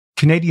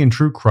Canadian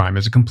True Crime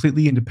is a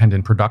completely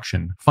independent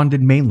production,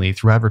 funded mainly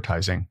through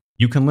advertising.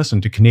 You can listen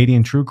to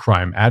Canadian True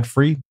Crime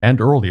ad-free and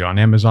early on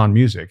Amazon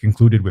Music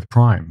included with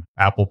Prime,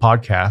 Apple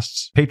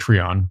Podcasts,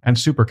 Patreon, and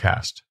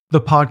Supercast. The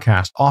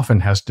podcast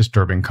often has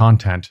disturbing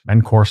content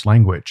and coarse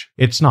language.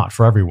 It's not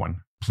for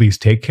everyone. Please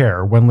take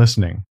care when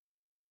listening.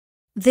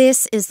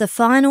 This is the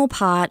final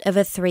part of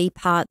a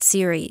 3-part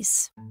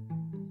series.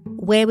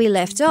 Where we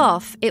left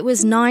off, it was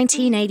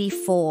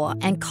 1984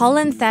 and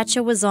Colin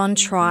Thatcher was on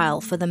trial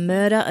for the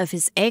murder of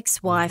his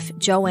ex-wife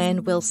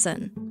JoAnn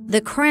Wilson. The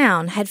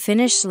Crown had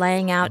finished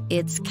laying out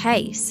its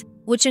case,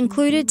 which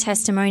included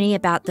testimony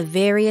about the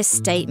various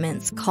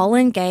statements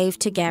Colin gave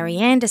to Gary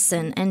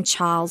Anderson and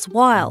Charles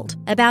Wilde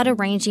about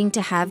arranging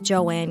to have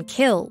JoAnn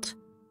killed.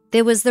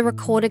 There was the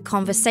recorded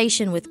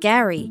conversation with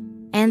Gary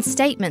and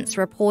statements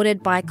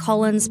reported by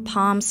Colin's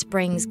Palm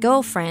Springs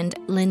girlfriend,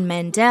 Lynn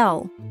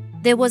Mandel.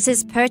 There was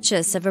his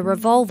purchase of a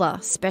revolver,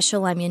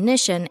 special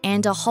ammunition,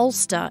 and a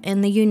holster in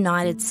the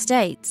United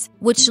States,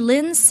 which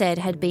Lynn said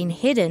had been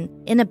hidden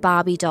in a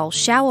Barbie doll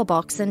shower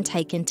box and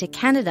taken to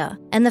Canada,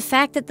 and the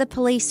fact that the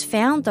police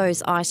found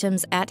those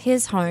items at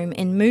his home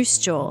in Moose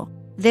Jaw.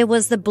 There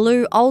was the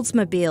blue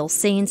Oldsmobile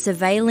seen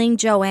surveilling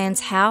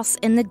JoAnn's house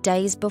in the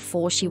days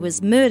before she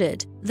was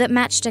murdered that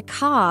matched a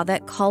car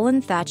that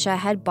Colin Thatcher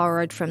had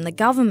borrowed from the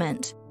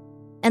government.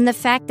 And the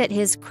fact that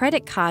his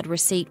credit card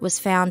receipt was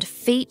found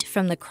feet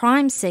from the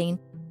crime scene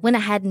when it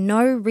had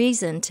no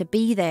reason to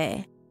be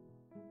there.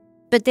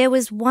 But there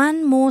was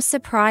one more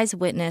surprise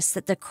witness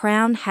that the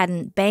Crown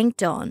hadn't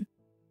banked on,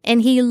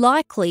 and he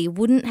likely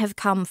wouldn't have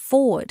come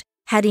forward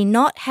had he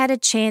not had a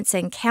chance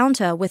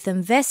encounter with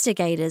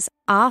investigators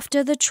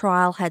after the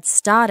trial had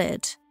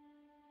started.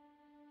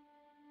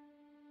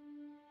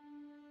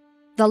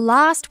 The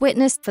last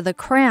witness for the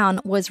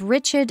Crown was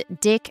Richard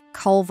Dick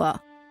Culver,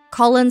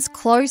 Colin's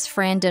close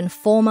friend and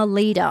former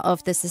leader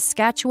of the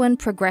Saskatchewan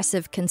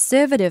Progressive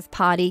Conservative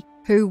Party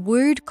who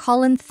wooed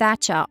Colin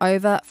Thatcher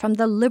over from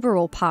the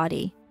Liberal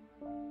Party.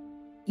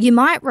 You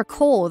might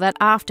recall that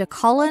after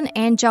Colin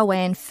and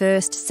JoAnn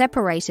first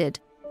separated,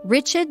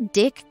 Richard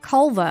Dick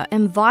Culver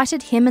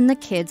invited him and the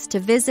kids to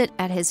visit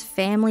at his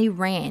family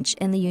ranch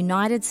in the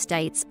United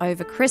States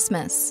over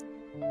Christmas.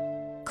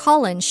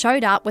 Colin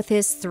showed up with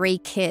his 3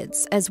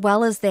 kids, as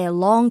well as their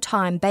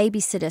longtime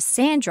babysitter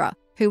Sandra,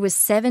 who was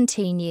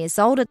 17 years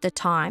old at the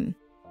time.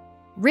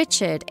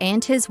 Richard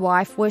and his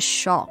wife were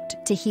shocked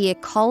to hear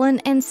Colin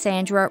and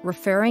Sandra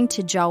referring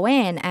to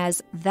JoAnn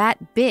as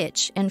that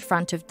bitch in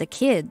front of the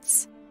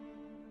kids.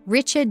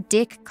 Richard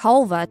Dick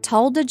Culver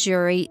told the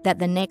jury that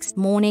the next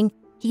morning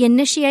he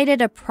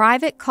initiated a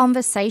private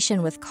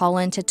conversation with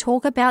Colin to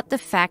talk about the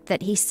fact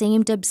that he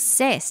seemed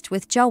obsessed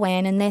with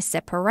JoAnn and their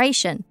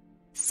separation,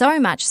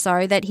 so much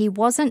so that he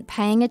wasn't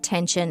paying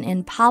attention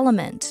in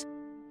Parliament.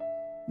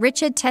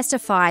 Richard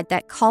testified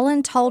that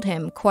Colin told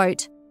him,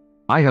 quote,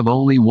 "I have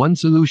only one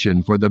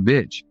solution for the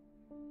bitch."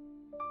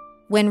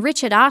 When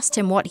Richard asked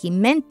him what he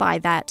meant by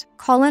that,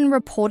 Colin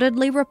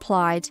reportedly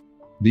replied,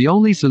 "The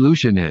only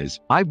solution is,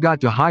 I've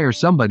got to hire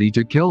somebody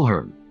to kill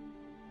her."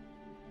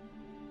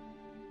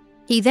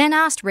 He then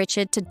asked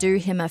Richard to do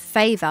him a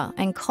favour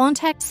and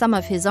contact some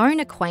of his own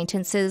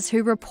acquaintances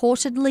who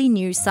reportedly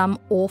knew some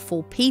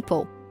awful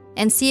people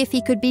and see if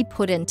he could be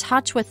put in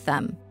touch with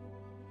them.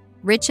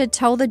 Richard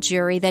told the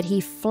jury that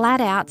he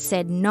flat out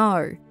said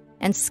no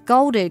and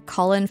scolded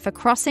Colin for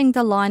crossing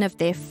the line of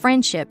their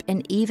friendship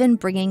and even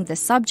bringing the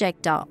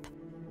subject up.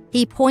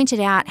 He pointed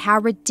out how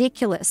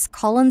ridiculous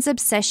Colin's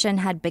obsession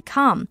had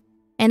become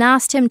and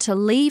asked him to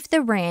leave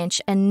the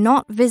ranch and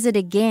not visit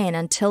again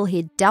until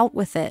he'd dealt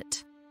with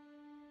it.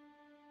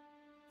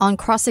 On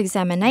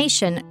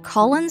cross-examination,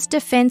 Colin's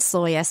defense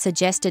lawyer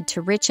suggested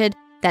to Richard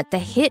that the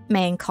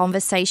hitman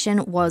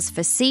conversation was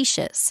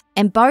facetious,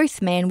 and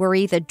both men were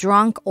either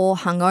drunk or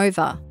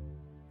hungover.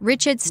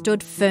 Richard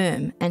stood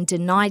firm and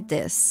denied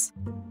this.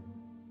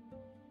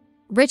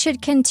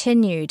 Richard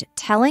continued,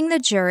 telling the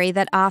jury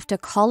that after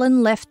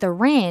Colin left the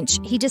ranch,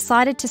 he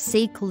decided to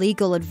seek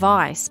legal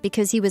advice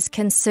because he was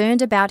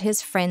concerned about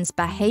his friend's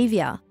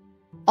behaviour.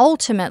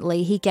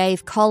 Ultimately, he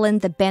gave Colin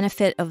the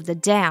benefit of the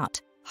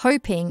doubt,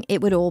 hoping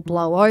it would all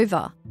blow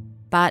over,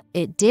 but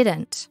it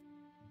didn't.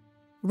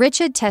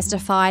 Richard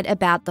testified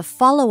about the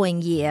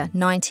following year,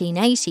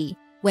 1980,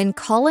 when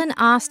Colin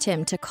asked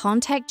him to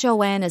contact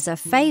JoAnn as a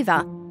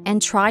favour and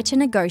try to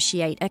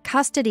negotiate a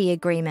custody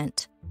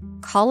agreement.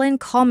 Colin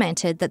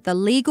commented that the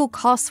legal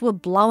costs were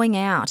blowing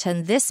out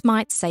and this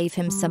might save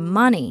him some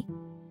money.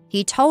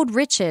 He told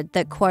Richard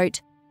that,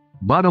 quote,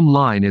 "Bottom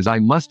line is I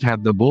must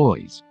have the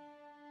boys."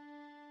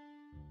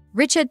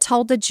 Richard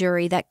told the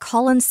jury that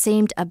Colin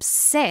seemed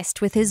obsessed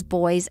with his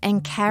boys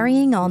and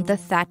carrying on the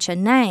Thatcher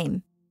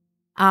name.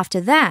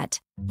 After that,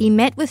 he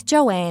met with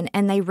JoAnn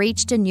and they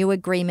reached a new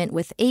agreement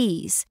with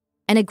ease,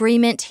 an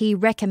agreement he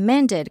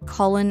recommended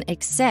Colin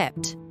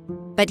accept.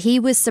 But he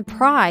was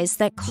surprised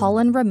that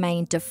Colin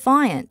remained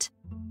defiant.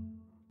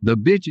 "The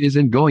bitch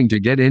isn't going to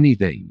get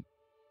anything."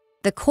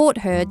 The court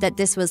heard that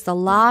this was the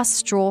last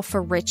straw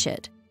for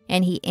Richard,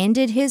 and he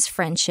ended his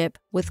friendship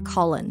with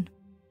Colin.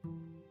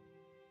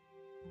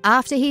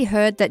 After he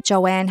heard that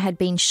JoAnn had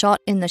been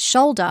shot in the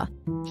shoulder,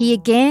 he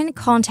again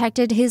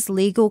contacted his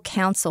legal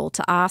counsel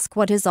to ask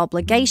what his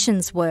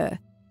obligations were,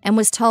 and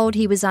was told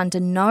he was under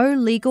no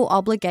legal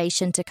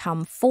obligation to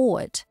come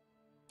forward.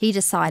 He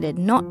decided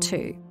not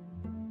to.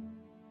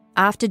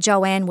 After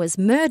JoAnn was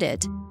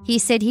murdered, he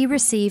said he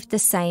received the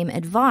same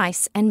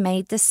advice and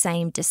made the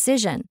same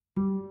decision.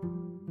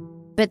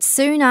 But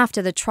soon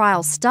after the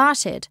trial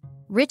started,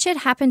 Richard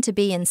happened to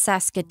be in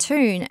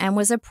Saskatoon and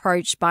was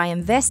approached by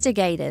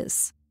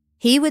investigators.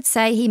 He would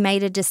say he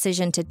made a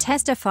decision to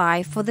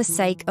testify for the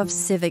sake of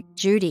civic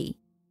duty.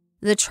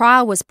 The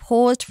trial was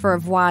paused for a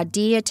voir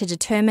dire to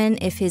determine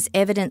if his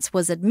evidence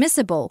was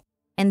admissible,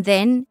 and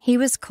then he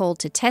was called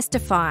to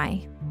testify.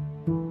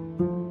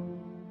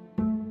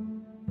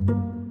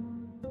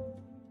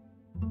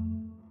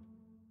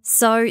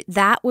 So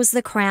that was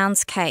the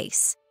Crown's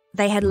case.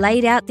 They had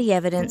laid out the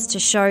evidence to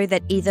show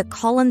that either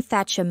Colin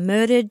Thatcher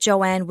murdered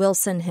JoAnn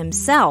Wilson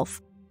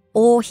himself,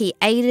 or he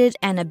aided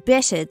and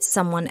abetted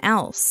someone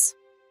else.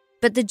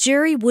 But the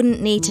jury wouldn't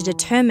need to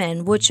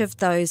determine which of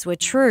those were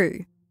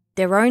true.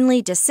 Their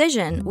only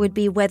decision would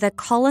be whether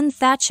Colin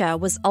Thatcher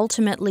was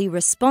ultimately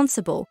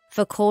responsible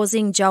for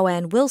causing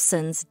JoAnn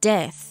Wilson's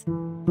death.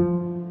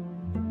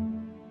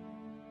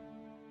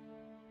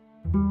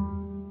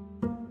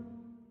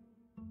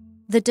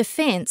 The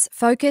defence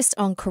focused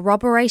on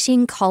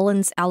corroborating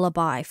Colin's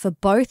alibi for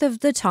both of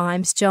the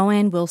times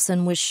JoAnn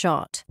Wilson was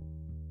shot.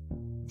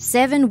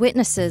 7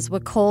 witnesses were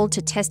called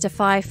to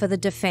testify for the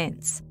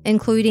defence,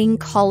 including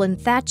Colin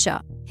Thatcher,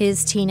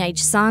 his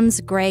teenage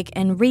sons Greg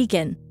and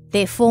Regan,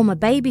 their former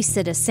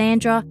babysitter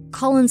Sandra,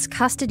 Colin's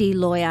custody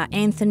lawyer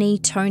Anthony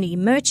Tony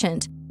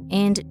Merchant,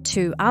 and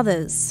 2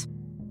 others.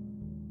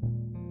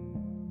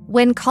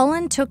 When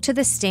Colin took to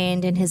the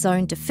stand in his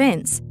own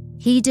defence,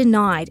 he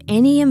denied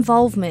any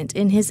involvement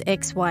in his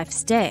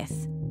ex-wife's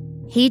death.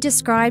 He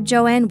described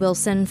JoAnn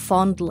Wilson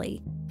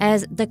fondly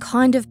as the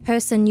kind of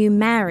person you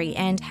marry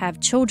and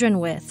have children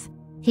with.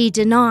 He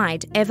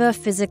denied ever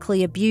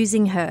physically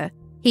abusing her.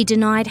 He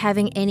denied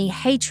having any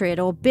hatred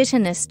or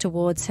bitterness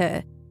towards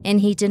her,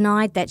 and he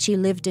denied that she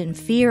lived in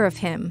fear of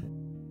him.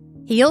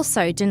 He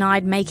also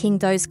denied making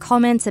those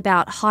comments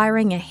about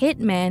hiring a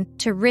hitman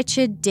to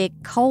Richard Dick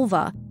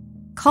Culver.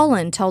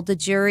 Colin told the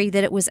jury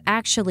that it was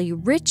actually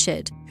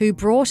Richard who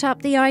brought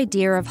up the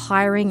idea of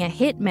hiring a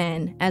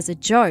hitman as a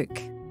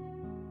joke.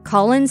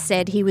 Colin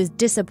said he was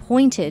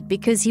disappointed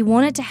because he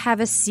wanted to have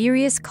a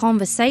serious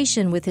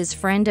conversation with his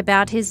friend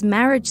about his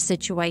marriage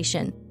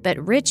situation, but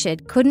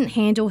Richard couldn't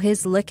handle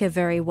his liquor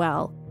very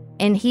well,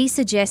 and he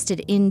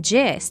suggested in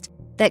jest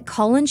that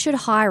Colin should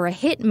hire a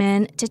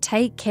hitman to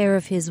take care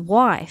of his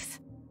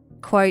wife.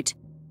 Quote,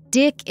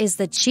 "Dick is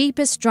the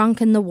cheapest drunk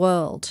in the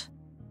world."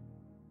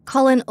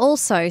 Colin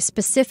also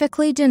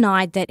specifically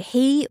denied that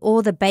he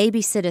or the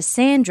babysitter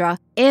Sandra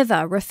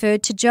ever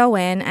referred to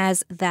JoAnn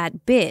as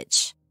that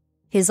bitch.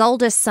 His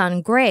oldest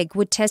son Greg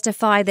would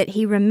testify that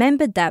he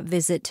remembered that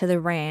visit to the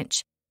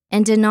ranch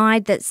and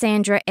denied that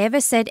Sandra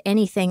ever said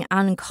anything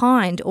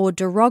unkind or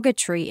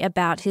derogatory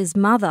about his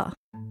mother.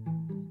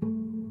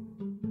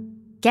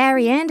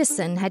 Gary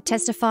Anderson had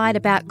testified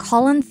about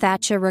Colin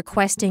Thatcher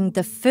requesting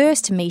the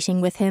first meeting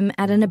with him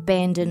at an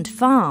abandoned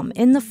farm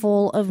in the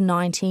fall of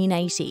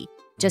 1980.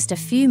 Just a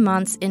few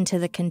months into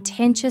the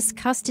contentious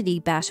custody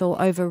battle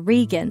over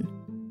Regan.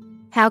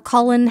 How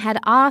Colin had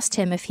asked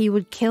him if he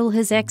would kill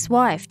his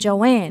ex-wife,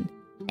 JoAnn,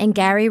 and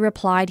Gary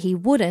replied he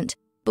wouldn't,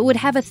 but would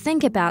have a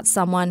think about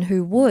someone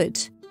who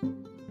would.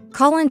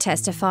 Colin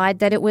testified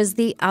that it was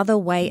the other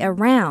way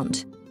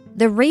around.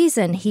 The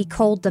reason he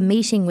called the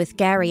meeting with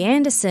Gary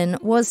Anderson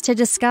was to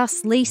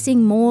discuss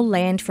leasing more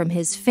land from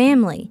his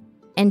family,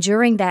 and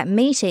during that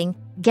meeting,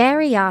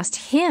 Gary asked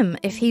him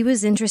if he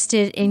was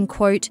interested in,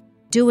 quote,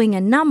 doing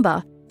a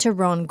number to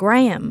Ron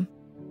Graham.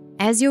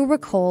 As you'll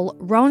recall,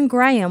 Ron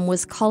Graham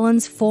was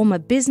Colin's former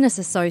business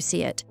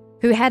associate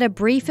who had a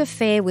brief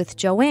affair with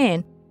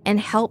JoAnn and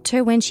helped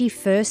her when she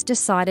first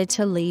decided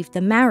to leave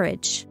the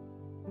marriage.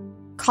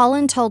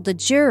 Colin told the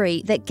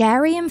jury that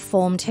Gary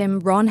informed him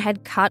Ron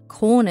had cut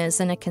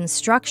corners in a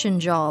construction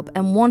job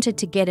and wanted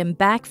to get him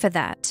back for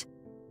that.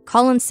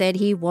 Colin said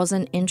he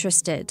wasn't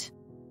interested.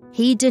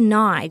 He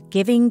denied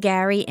giving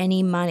Gary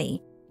any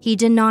money. He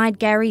denied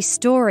Gary's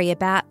story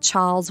about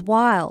Charles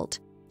Wilde.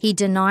 He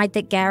denied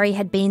that Gary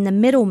had been the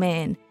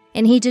middleman,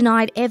 and he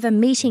denied ever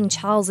meeting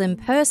Charles in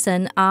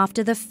person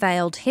after the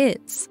failed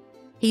hits.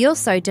 He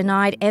also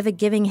denied ever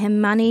giving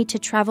him money to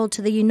travel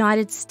to the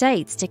United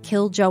States to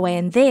kill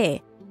JoAnn there,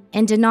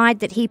 and denied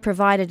that he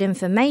provided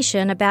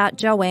information about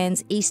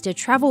JoAnn's Easter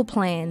travel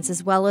plans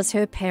as well as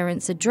her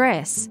parents'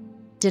 address.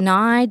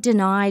 Deny,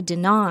 deny,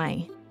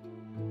 deny.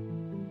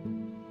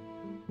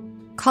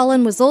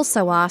 Colin was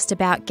also asked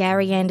about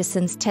Gary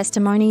Anderson's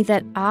testimony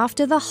that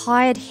after the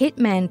hired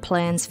hitman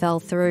plans fell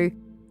through,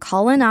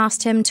 Colin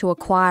asked him to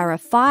acquire a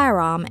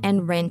firearm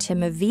and rent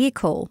him a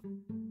vehicle.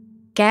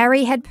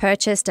 Gary had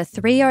purchased a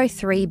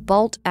 .303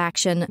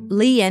 bolt-action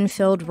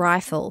Lee-Enfield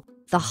rifle,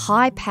 the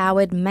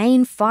high-powered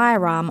main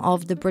firearm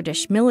of the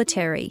British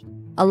military,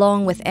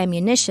 along with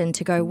ammunition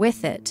to go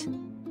with it.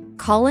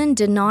 Colin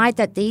denied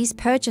that these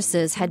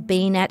purchases had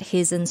been at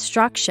his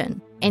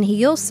instruction, and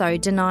he also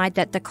denied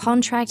that the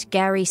contract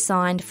Gary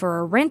signed for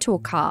a rental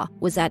car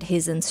was at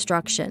his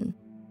instruction.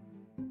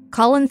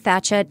 Colin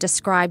Thatcher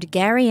described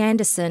Gary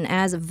Anderson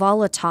as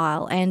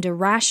volatile and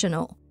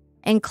irrational,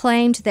 and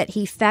claimed that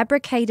he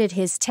fabricated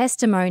his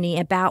testimony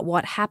about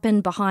what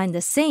happened behind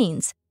the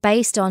scenes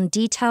based on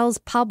details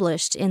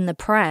published in the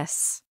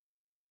press.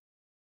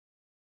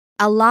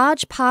 A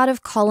large part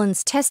of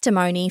Colin's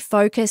testimony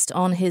focused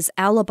on his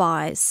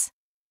alibis.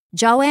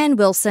 JoAnn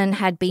Wilson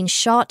had been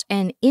shot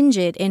and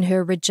injured in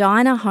her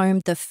Regina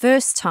home the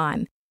first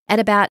time at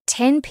about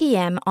 10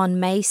 p.m. on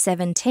May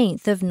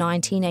 17th of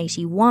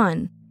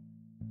 1981.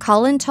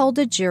 Colin told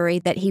the jury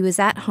that he was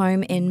at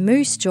home in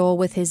Moose Jaw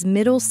with his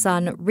middle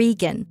son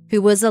Regan,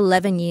 who was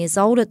 11 years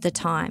old at the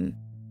time.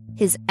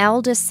 His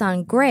eldest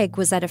son Greg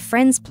was at a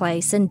friend's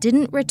place and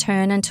didn't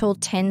return until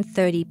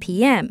 10:30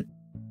 p.m,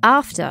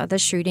 after the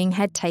shooting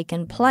had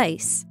taken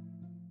place.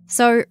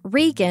 So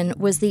Regan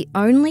was the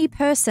only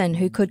person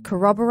who could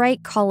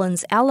corroborate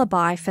Colin's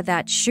alibi for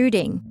that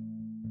shooting.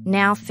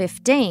 Now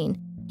 15,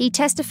 he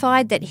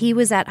testified that he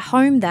was at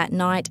home that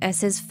night as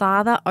his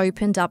father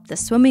opened up the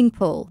swimming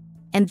pool,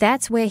 and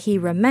that's where he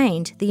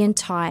remained the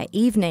entire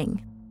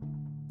evening.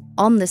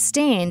 On the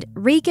stand,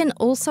 Regan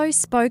also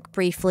spoke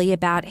briefly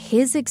about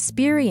his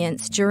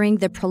experience during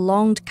the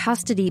prolonged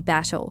custody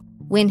battle,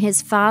 when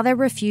his father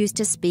refused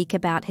to speak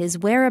about his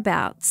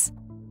whereabouts.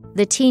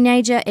 The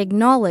teenager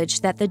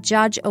acknowledged that the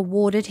judge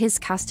awarded his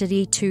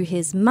custody to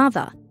his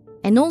mother,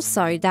 and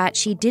also that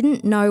she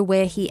didn't know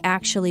where he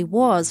actually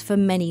was for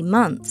many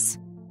months.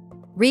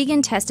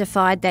 Regan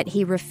testified that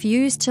he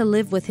refused to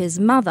live with his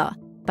mother,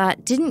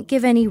 but didn't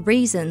give any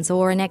reasons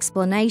or an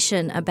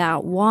explanation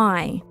about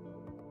why.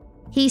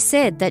 He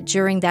said that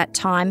during that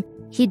time,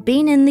 he'd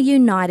been in the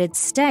United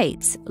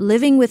States,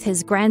 living with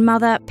his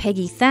grandmother,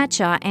 Peggy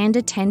Thatcher, and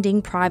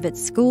attending private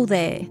school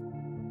there.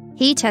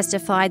 He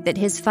testified that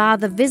his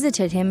father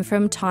visited him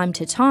from time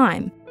to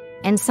time,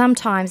 and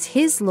sometimes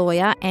his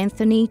lawyer,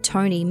 Anthony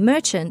Tony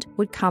Merchant,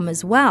 would come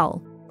as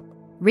well.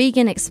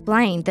 Regan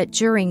explained that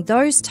during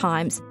those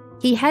times,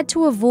 he had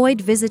to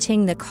avoid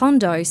visiting the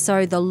condo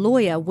so the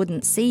lawyer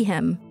wouldn't see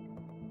him.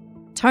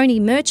 Tony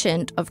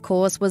Merchant, of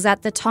course, was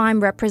at the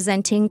time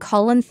representing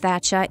Colin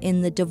Thatcher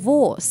in the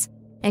divorce,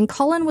 and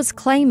Colin was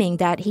claiming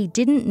that he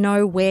didn't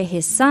know where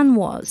his son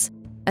was,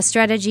 a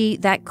strategy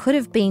that could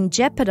have been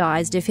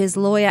jeopardized if his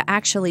lawyer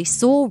actually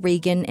saw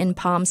Regan in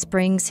Palm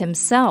Springs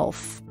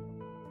himself.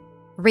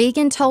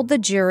 Regan told the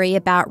jury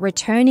about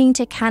returning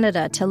to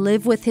Canada to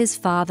live with his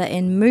father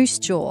in Moose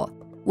Jaw,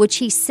 which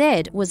he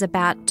said was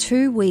about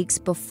 2 weeks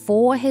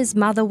before his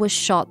mother was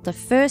shot the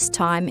first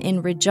time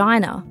in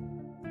Regina.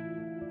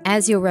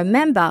 As you'll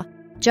remember,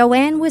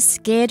 JoAnn was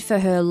scared for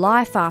her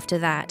life after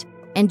that,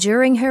 and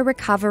during her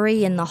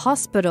recovery in the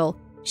hospital,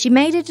 she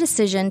made a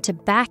decision to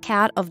back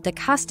out of the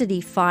custody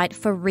fight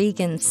for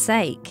Regan's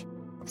sake.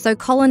 So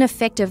Colin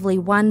effectively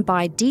won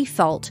by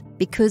default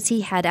because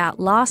he had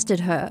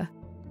outlasted her.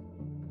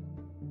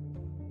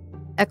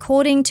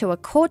 According to a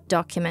court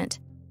document,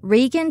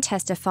 Regan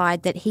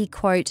testified that he,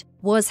 quote,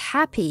 was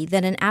happy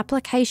that an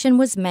application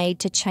was made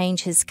to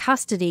change his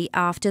custody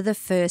after the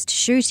first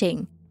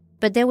shooting,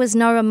 but there was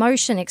no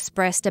emotion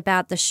expressed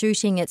about the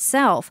shooting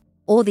itself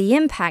or the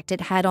impact it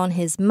had on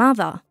his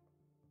mother.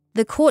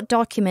 The court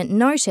document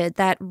noted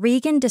that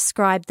Regan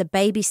described the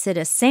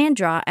babysitter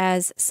Sandra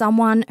as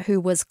someone who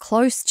was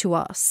close to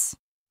us.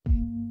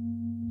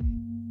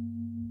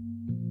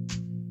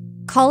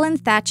 Colin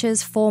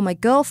Thatcher's former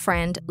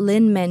girlfriend,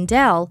 Lynn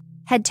Mendel,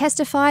 had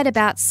testified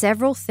about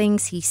several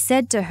things he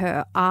said to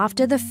her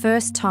after the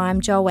first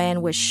time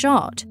JoAnn was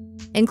shot,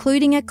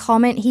 including a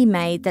comment he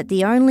made that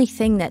the only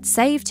thing that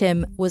saved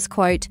him was,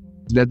 quote,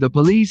 that the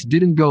police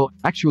didn't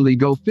actually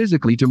go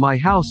physically to my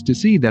house to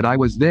see that I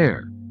was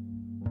there.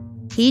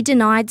 He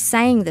denied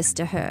saying this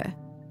to her.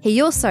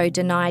 He also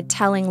denied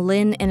telling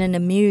Lynn in an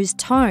amused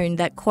tone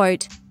that,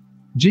 quote,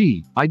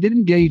 gee, I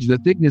didn't gauge the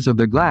thickness of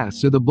the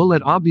glass, so the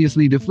bullet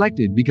obviously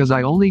deflected because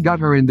I only got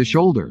her in the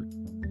shoulder.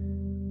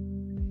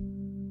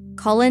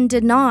 Colin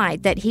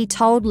denied that he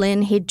told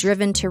Lynn he'd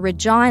driven to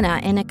Regina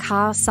in a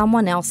car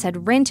someone else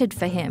had rented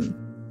for him,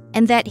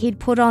 and that he'd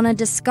put on a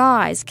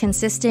disguise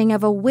consisting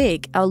of a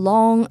wig, a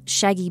long,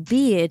 shaggy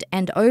beard,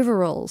 and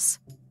overalls.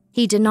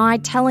 He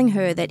denied telling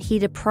her that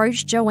he'd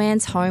approached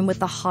JoAnn's home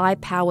with a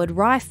high-powered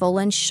rifle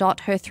and shot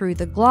her through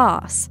the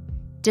glass.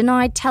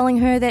 Denied telling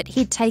her that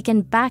he'd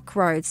taken back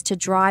roads to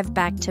drive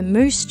back to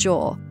Moose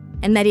Jaw,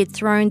 and that he'd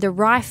thrown the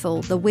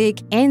rifle, the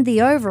wig, and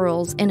the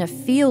overalls in a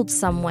field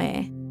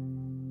somewhere.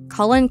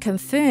 Colin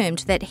confirmed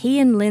that he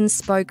and Lynn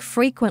spoke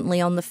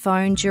frequently on the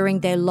phone during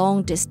their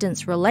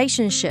long-distance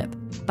relationship,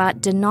 but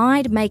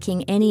denied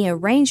making any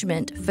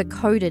arrangement for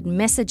coded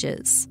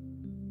messages.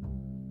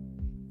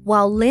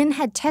 While Lynn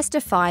had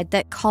testified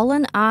that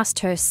Colin asked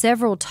her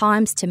several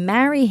times to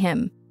marry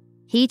him,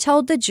 he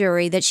told the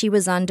jury that she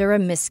was under a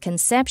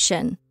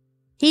misconception.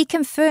 He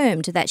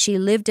confirmed that she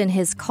lived in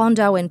his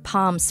condo in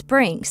Palm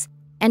Springs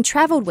and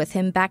travelled with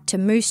him back to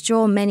Moose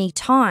Jaw many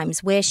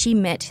times where she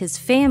met his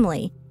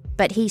family,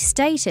 but he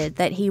stated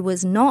that he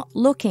was not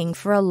looking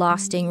for a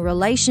lasting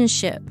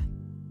relationship.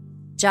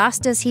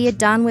 Just as he had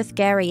done with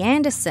Gary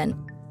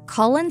Anderson,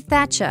 Colin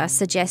Thatcher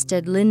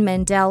suggested Lynn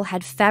Mendel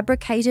had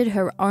fabricated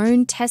her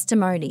own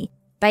testimony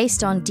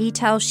based on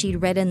details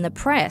she'd read in the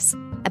press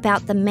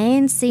about the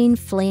man seen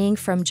fleeing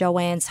from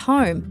JoAnn's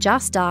home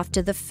just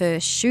after the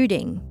first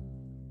shooting.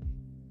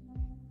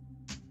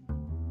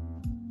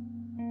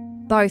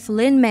 Both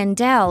Lynn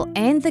Mendel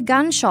and the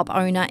gun shop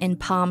owner in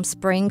Palm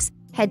Springs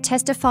had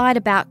testified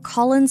about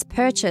Colin's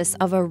purchase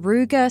of a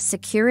Ruger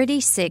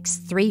Security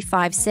 6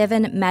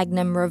 .357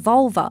 Magnum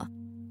revolver,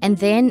 and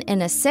then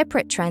in a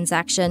separate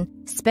transaction,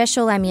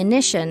 special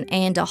ammunition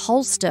and a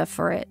holster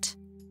for it.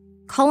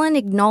 Colin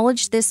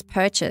acknowledged this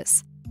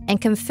purchase and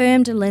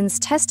confirmed Lynn's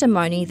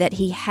testimony that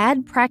he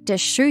had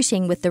practiced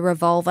shooting with the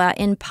revolver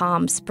in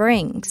Palm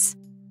Springs.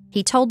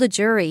 He told the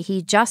jury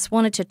he just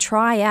wanted to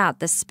try out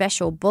the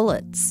special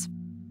bullets.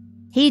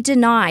 He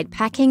denied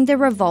packing the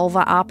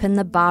revolver up in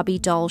the Barbie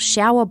doll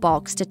shower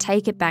box to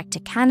take it back to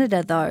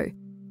Canada, though,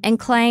 and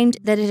claimed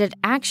that it had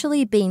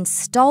actually been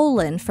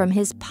stolen from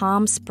his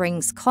Palm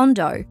Springs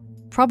condo,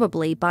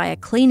 probably by a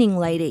cleaning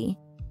lady.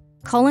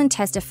 Colin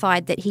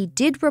testified that he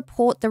did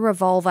report the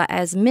revolver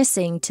as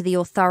missing to the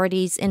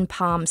authorities in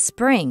Palm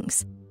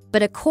Springs,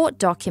 but a court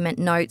document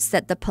notes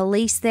that the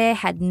police there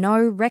had no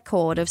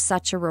record of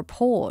such a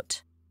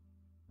report.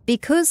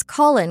 Because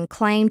Colin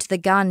claimed the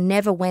gun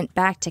never went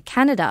back to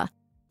Canada,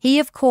 he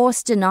of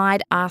course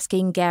denied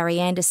asking Gary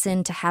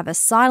Anderson to have a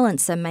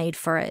silencer made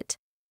for it.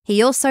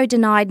 He also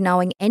denied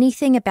knowing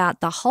anything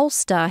about the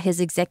holster his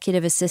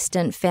executive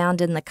assistant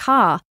found in the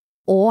car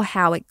or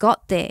how it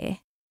got there.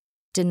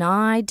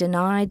 Deny,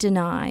 deny,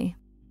 deny.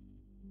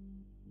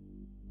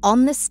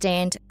 On the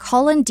stand,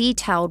 Colin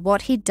detailed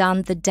what he'd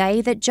done the day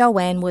that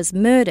JoAnn was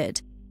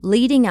murdered,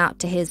 leading up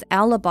to his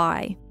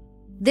alibi.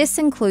 This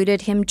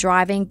included him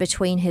driving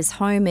between his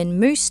home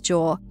in Moose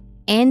Jaw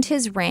and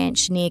his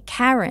ranch near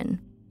Caron.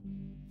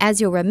 As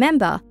you'll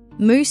remember,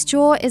 Moose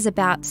Jaw is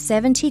about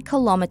 70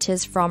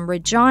 kilometres from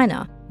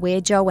Regina,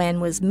 where JoAnn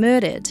was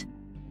murdered,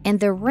 and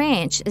the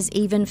ranch is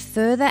even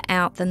further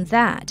out than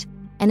that,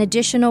 an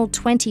additional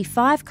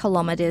 25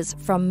 kilometres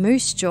from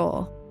Moose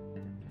Jaw.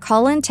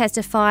 Colin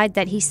testified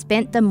that he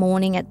spent the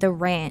morning at the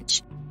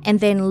ranch and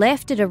then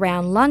left at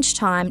around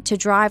lunchtime to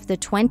drive the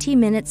 20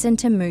 minutes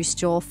into Moose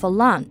Jaw for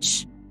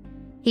lunch.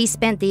 He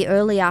spent the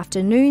early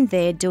afternoon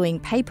there doing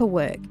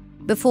paperwork,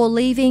 before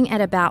leaving at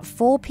about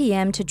 4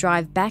 p.m. to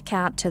drive back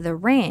out to the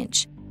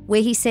ranch,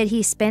 where he said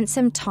he spent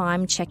some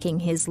time checking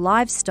his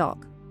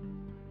livestock.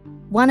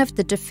 One of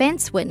the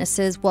defense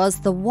witnesses was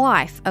the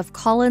wife of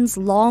Colin's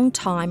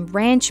longtime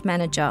ranch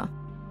manager.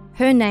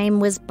 Her name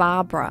was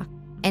Barbara,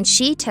 and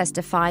she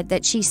testified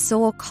that she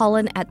saw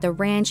Colin at the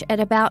ranch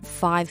at about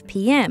 5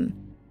 p.m,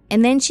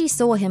 and then she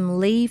saw him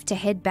leave to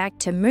head back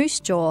to Moose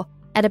Jaw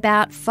at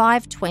about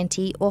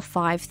 5:20 or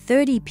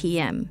 5:30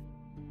 p.m.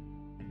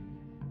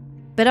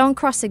 But on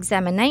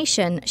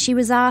cross-examination, she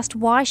was asked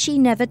why she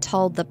never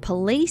told the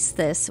police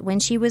this when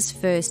she was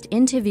first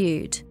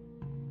interviewed.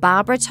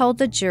 Barbara told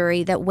the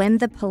jury that when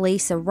the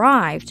police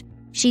arrived,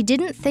 she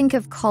didn't think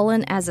of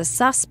Colin as a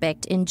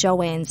suspect in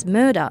JoAnn's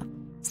murder,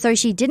 so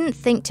she didn't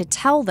think to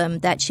tell them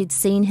that she'd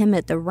seen him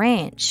at the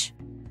ranch.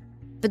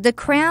 But the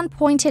Crown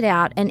pointed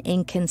out an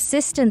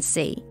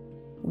inconsistency.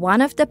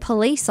 One of the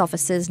police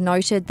officers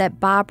noted that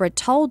Barbara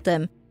told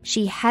them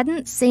she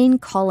hadn't seen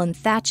Colin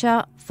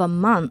Thatcher for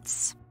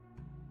months.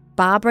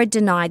 Barbara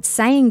denied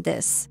saying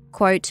this,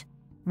 quote,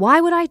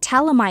 "Why would I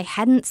tell him I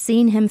hadn't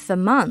seen him for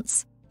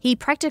months? He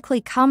practically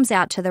comes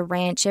out to the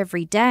ranch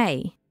every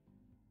day."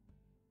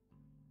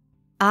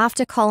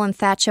 After Colin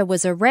Thatcher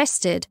was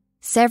arrested,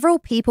 several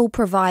people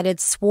provided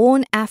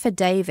sworn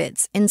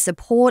affidavits in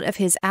support of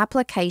his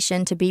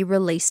application to be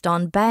released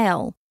on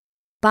bail.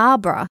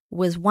 Barbara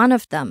was one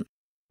of them.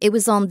 It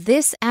was on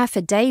this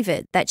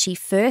affidavit that she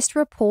first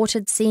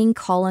reported seeing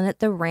Colin at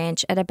the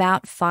ranch at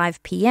about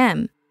 5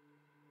 p.m.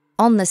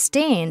 On the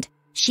stand,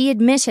 she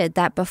admitted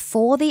that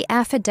before the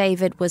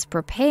affidavit was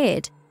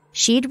prepared,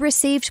 she'd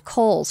received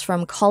calls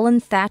from Colin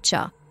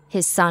Thatcher,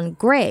 his son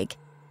Greg,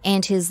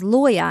 and his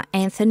lawyer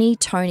Anthony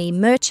Tony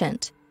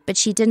Merchant, but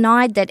she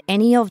denied that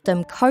any of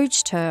them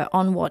coached her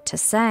on what to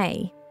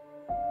say.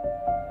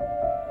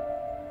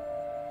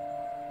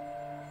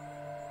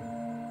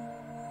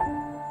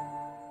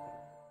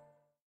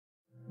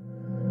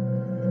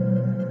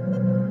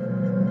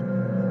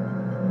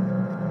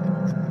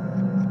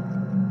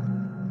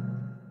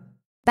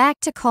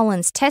 Back to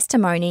Colin's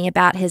testimony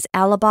about his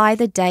alibi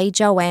the day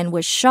JoAnn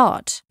was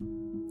shot.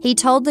 He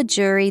told the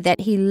jury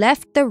that he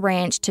left the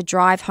ranch to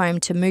drive home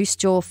to Moose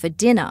Jaw for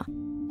dinner,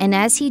 and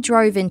as he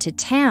drove into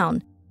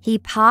town, he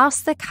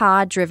passed the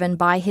car driven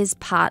by his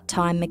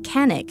part-time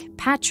mechanic,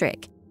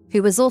 Patrick,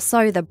 who was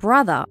also the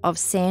brother of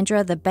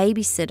Sandra, the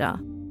babysitter.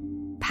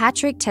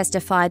 Patrick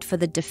testified for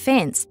the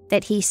defense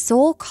that he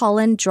saw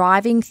Colin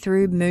driving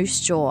through Moose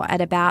Jaw at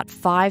about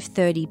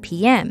 5:30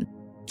 p.m,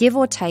 give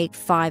or take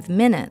 5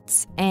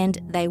 minutes, and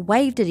they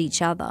waved at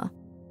each other.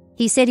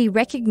 He said he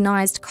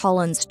recognized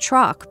Colin's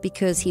truck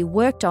because he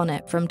worked on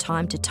it from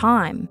time to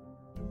time.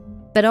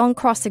 But on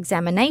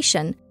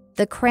cross-examination,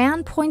 the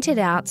Crown pointed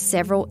out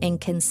several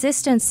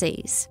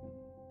inconsistencies.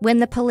 When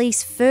the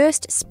police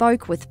first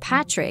spoke with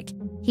Patrick,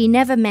 he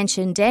never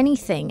mentioned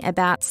anything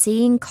about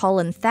seeing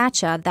Colin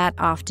Thatcher that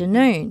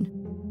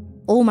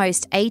afternoon.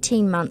 Almost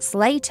 18 months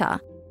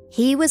later,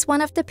 he was one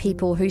of the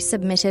people who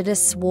submitted a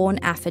sworn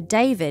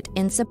affidavit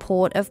in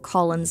support of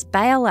Colin's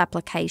bail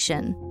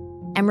application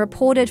and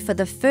reported for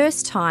the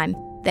first time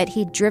that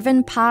he'd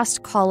driven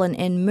past Colin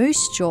in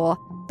Moose Jaw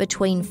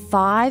between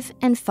 5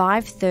 and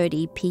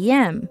 5:30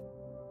 p.m.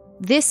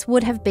 This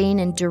would have been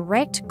in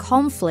direct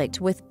conflict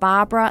with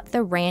Barbara,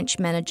 the ranch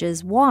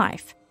manager's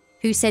wife,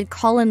 who said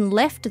Colin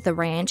left the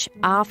ranch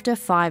after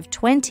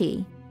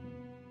 5:20.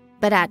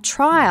 But at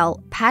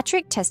trial,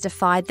 Patrick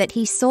testified that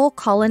he saw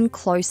Colin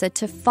closer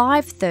to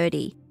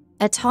 5:30,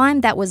 a time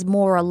that was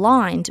more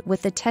aligned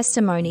with the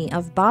testimony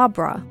of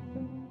Barbara.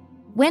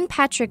 When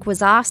Patrick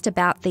was asked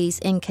about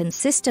these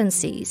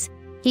inconsistencies,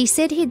 he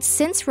said he'd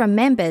since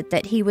remembered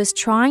that he was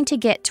trying to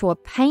get to a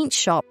paint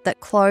shop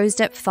that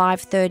closed at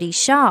 5:30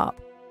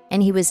 sharp,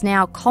 and he was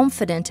now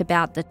confident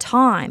about the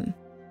time.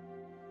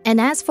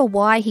 And as for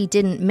why he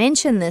didn't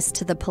mention this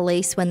to the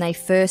police when they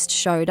first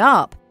showed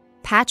up,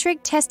 Patrick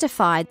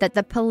testified that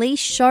the police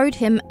showed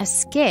him a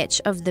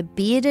sketch of the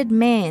bearded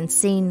man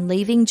seen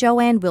leaving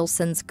JoAnn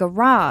Wilson's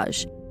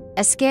garage,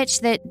 a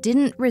sketch that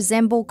didn't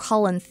resemble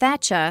Colin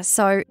Thatcher,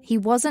 so he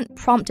wasn't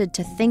prompted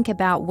to think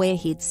about where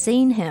he'd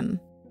seen him.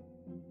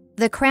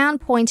 The Crown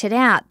pointed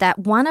out that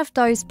one of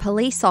those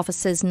police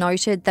officers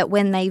noted that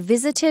when they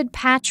visited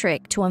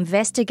Patrick to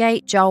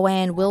investigate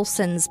JoAnn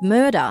Wilson's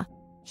murder,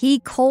 he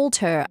called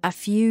her a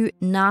few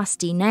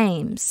nasty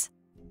names.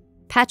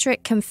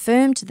 Patrick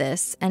confirmed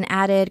this and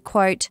added,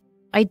 quote,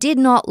 "I did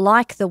not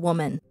like the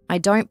woman. I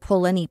don't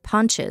pull any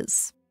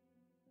punches."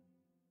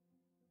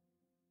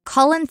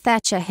 Colin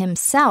Thatcher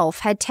himself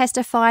had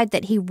testified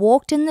that he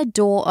walked in the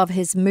door of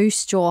his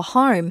Moose Jaw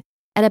home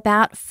at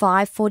about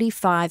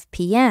 5:45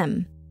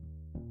 p.m.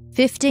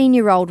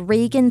 15-year-old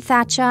Regan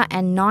Thatcher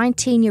and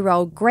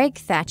 19-year-old Greg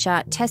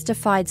Thatcher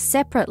testified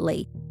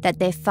separately that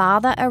their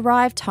father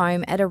arrived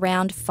home at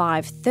around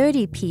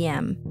 5:30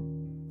 p.m.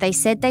 They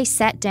said they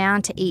sat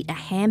down to eat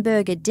a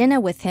hamburger dinner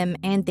with him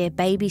and their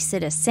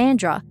babysitter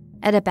Sandra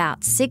at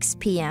about 6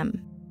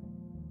 p.m.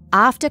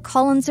 After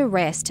Colin's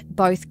arrest,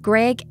 both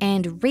Greg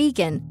and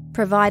Regan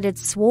provided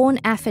sworn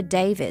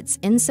affidavits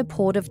in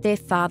support of their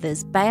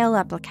father's bail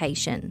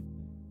application.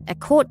 A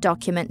court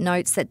document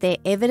notes that their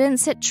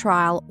evidence at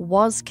trial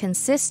was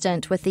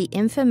consistent with the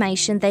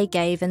information they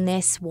gave in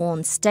their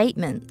sworn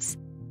statements,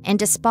 and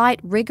despite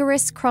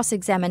rigorous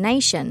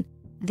cross-examination,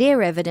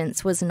 their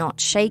evidence was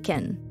not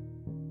shaken.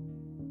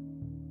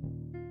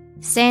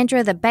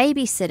 Sandra, the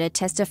babysitter,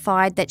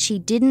 testified that she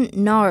didn't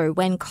know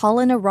when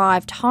Colin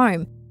arrived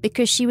home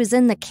because she was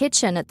in the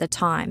kitchen at the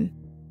time.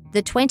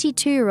 The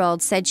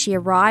 22-year-old said she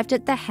arrived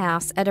at the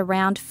house at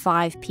around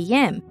 5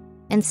 p.m.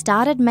 and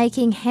started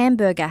making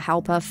hamburger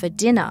helper for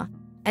dinner,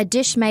 a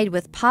dish made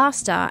with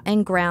pasta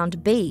and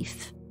ground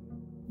beef.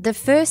 The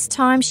first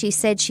time she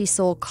said she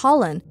saw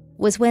Colin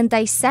was when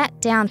they sat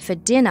down for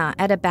dinner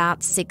at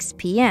about 6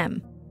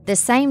 p.m., the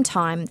same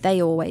time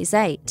they always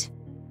ate.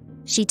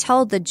 She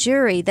told the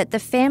jury that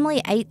the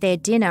family ate their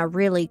dinner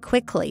really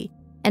quickly,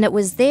 and it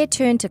was their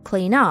turn to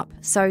clean up,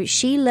 so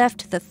she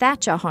left the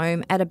Thatcher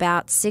home at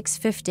about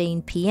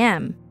 6:15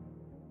 p.m.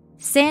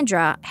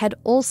 Sandra had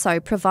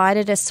also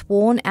provided a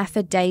sworn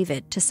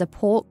affidavit to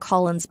support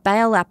Colin's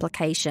bail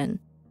application,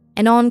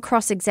 and on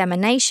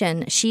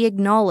cross-examination, she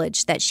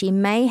acknowledged that she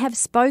may have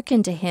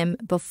spoken to him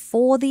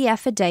before the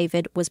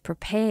affidavit was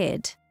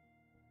prepared.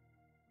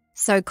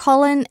 So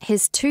Colin,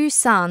 his two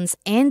sons,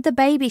 and the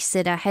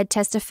babysitter had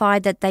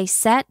testified that they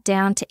sat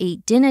down to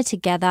eat dinner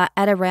together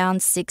at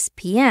around 6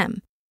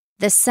 p.m.,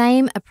 the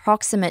same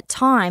approximate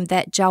time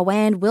that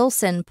JoAnn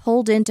Wilson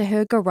pulled into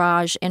her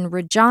garage in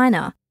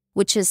Regina,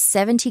 which is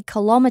 70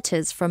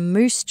 kilometres from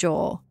Moose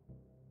Jaw.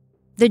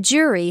 The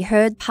jury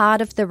heard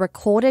part of the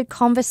recorded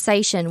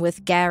conversation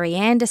with Gary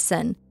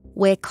Anderson,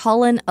 where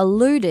Colin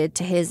alluded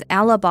to his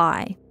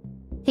alibi.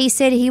 He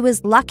said he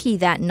was lucky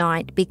that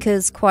night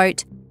because,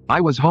 quote, "I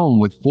was home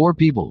with 4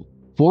 people.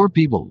 4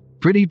 people.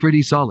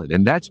 Pretty solid,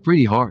 and that's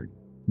pretty hard.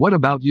 What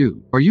about you?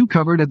 Are you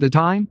covered at the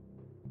time?"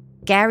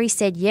 Gary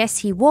said yes,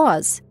 he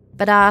was,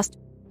 but asked,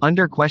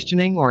 "Under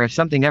questioning, or if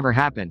something ever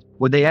happened,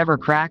 would they ever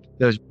crack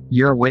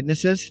your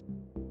witnesses?"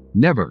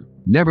 Never.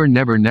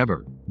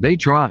 They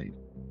tried.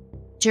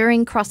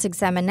 During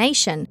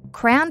cross-examination,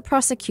 Crown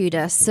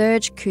Prosecutor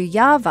Serge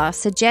Kuyava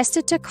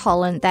suggested to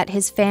Colin that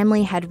his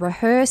family had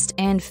rehearsed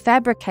and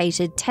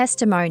fabricated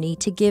testimony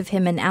to give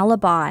him an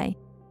alibi.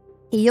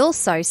 He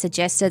also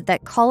suggested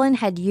that Colin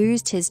had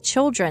used his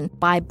children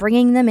by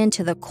bringing them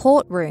into the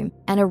courtroom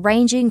and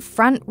arranging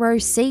front row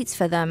seats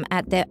for them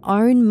at their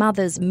own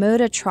mother's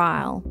murder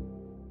trial.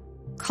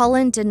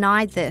 Colin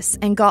denied this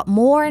and got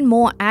more and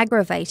more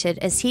aggravated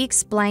as he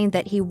explained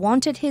that he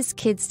wanted his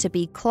kids to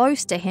be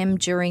close to him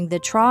during the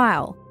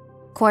trial.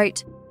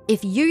 Quote,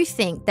 If you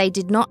think they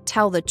did not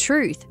tell the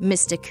truth,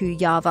 Mr.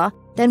 Kuyava,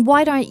 then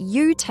why don't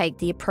you take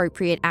the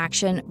appropriate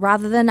action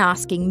rather than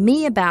asking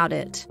me about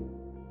it?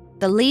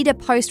 The Leader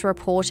Post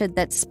reported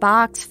that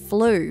sparks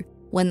flew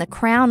when the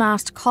Crown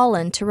asked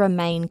Colin to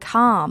remain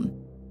calm.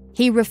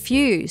 He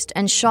refused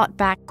and shot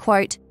back,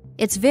 quote,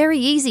 "It's very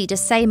easy to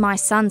say my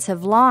sons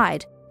have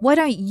lied. Why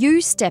don't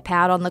you step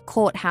out on the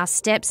courthouse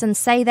steps and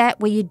say that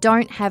where you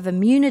don't have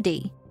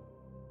immunity?"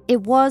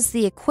 It was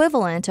the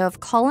equivalent of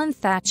Colin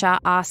Thatcher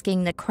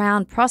asking the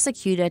Crown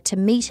prosecutor to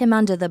meet him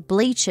under the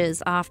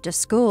bleachers after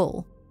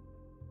school.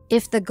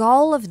 If the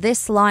goal of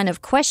this line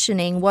of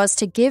questioning was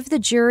to give the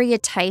jury a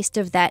taste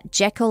of that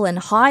Jekyll and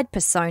Hyde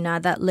persona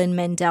that Lynn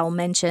Mendel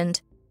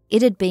mentioned,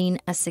 it had been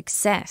a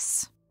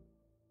success.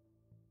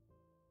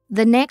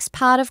 The next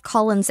part of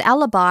Colin's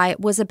alibi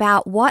was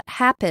about what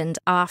happened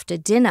after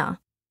dinner.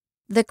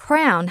 The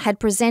Crown had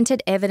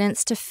presented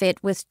evidence to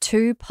fit with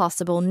two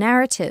possible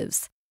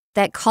narratives: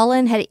 that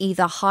Colin had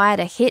either hired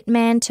a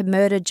hitman to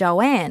murder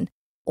JoAnn,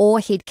 or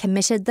he'd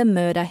committed the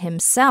murder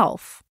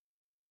himself.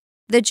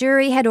 The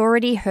jury had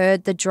already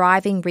heard the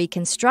driving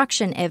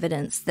reconstruction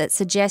evidence that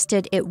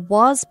suggested it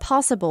was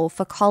possible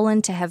for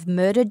Colin to have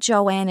murdered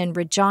JoAnn in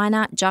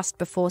Regina just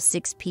before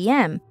 6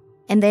 p.m,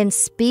 and then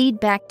speed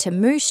back to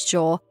Moose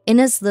Jaw in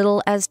as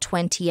little as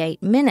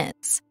 28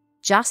 minutes,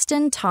 just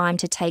in time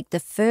to take the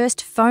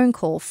first phone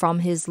call from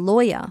his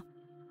lawyer.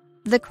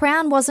 The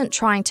Crown wasn't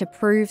trying to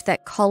prove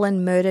that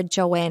Colin murdered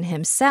JoAnn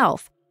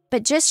himself,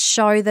 but just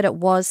show that it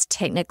was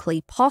technically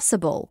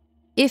possible,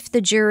 if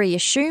the jury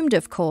assumed,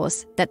 of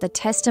course, that the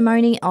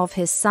testimony of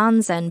his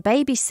sons and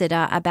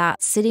babysitter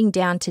about sitting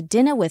down to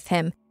dinner with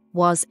him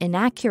was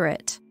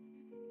inaccurate.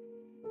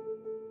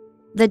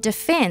 The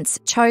defence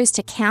chose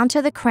to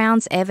counter the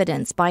Crown's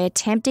evidence by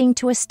attempting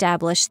to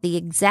establish the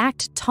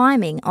exact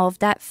timing of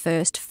that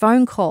first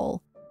phone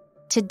call.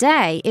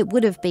 Today, it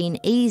would have been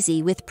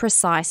easy with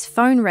precise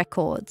phone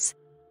records,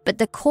 but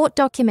the court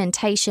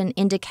documentation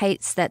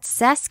indicates that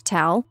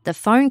SaskTel, the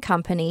phone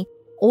company,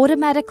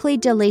 automatically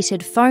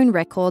deleted phone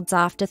records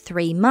after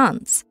 3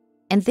 months,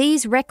 and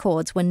these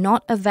records were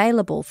not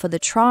available for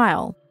the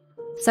trial,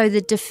 so the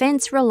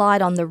defence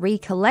relied on the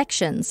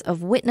recollections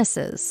of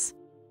witnesses.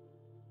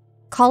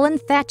 Colin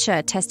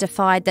Thatcher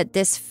testified that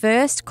this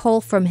first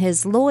call from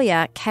his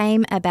lawyer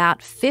came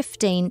about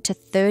 15 to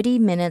 30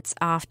 minutes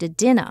after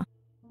dinner.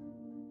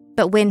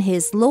 But when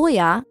his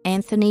lawyer,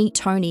 Anthony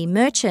Tony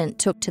Merchant,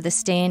 took to the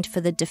stand for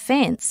the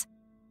defence,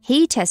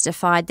 he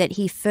testified that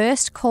he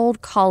first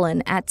called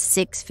Colin at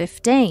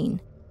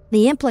 6:15.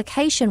 The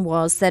implication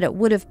was that it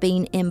would have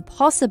been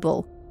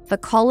impossible for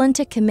Colin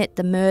to commit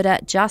the murder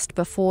just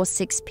before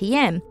 6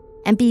 p.m,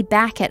 and be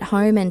back at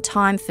home in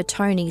time for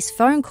Tony's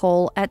phone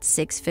call at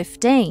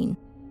 6:15.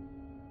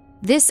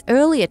 This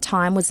earlier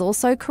time was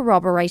also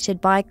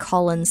corroborated by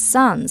Colin's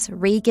sons,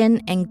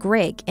 Regan and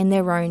Greg, in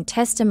their own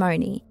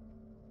testimony.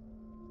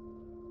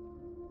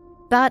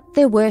 But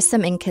there were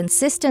some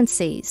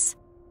inconsistencies.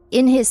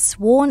 In his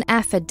sworn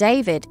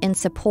affidavit in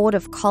support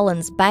of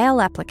Colin's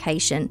bail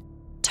application,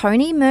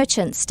 Tony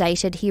Merchant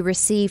stated he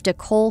received a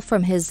call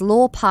from his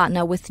law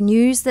partner with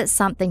news that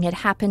something had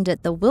happened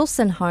at the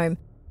Wilson home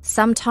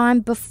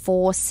sometime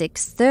before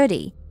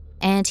 6:30,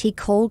 and he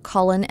called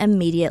Colin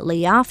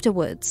immediately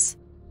afterwards.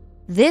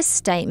 This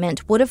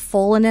statement would have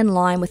fallen in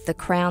line with the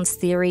Crown's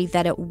theory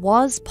that it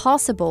was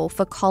possible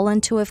for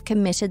Colin to have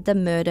committed the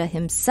murder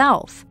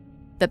himself,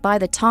 but by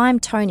the time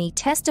Tony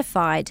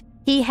testified,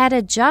 he had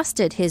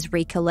adjusted his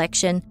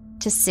recollection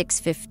to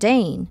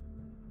 6:15.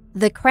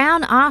 The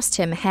Crown asked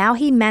him how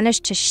he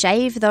managed to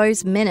shave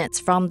those minutes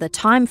from the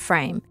time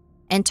frame,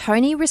 and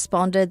Tony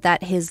responded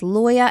that his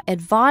lawyer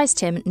advised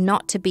him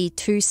not to be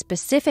too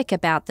specific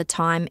about the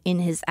time in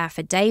his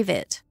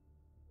affidavit.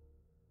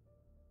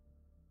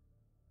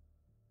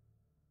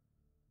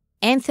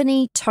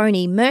 Anthony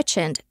Tony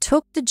Merchant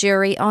took the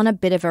jury on a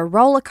bit of a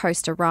roller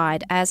coaster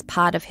ride as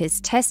part of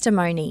his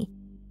testimony.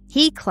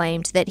 He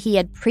claimed that he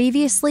had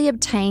previously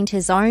obtained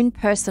his own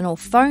personal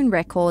phone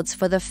records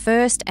for the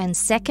first and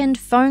second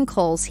phone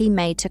calls he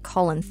made to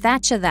Colin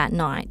Thatcher that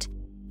night,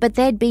 but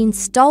they'd been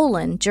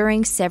stolen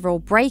during several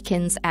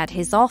break-ins at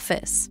his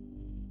office.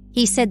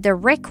 He said the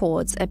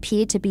records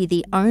appeared to be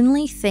the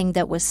only thing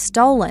that was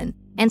stolen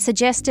and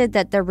suggested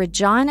that the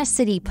Regina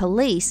City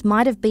Police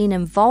might have been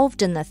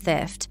involved in the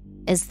theft,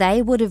 as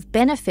they would have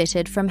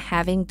benefited from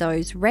having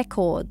those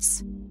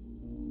records.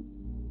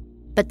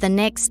 But the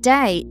next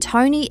day,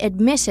 Tony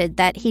admitted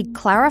that he'd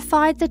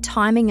clarified the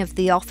timing of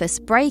the office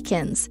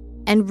break-ins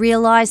and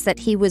realised that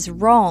he was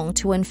wrong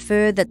to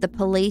infer that the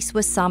police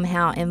were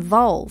somehow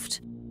involved.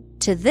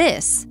 To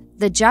this,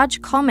 the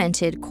judge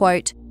commented,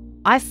 quote,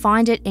 "I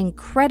find it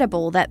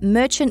incredible that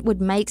Merchant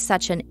would make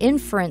such an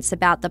inference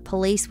about the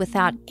police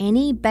without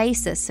any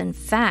basis in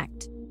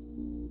fact."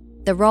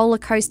 The roller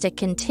coaster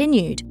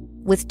continued,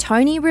 with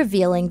Tony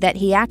revealing that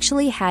he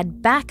actually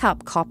had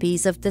backup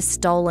copies of the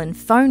stolen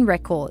phone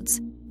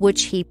records,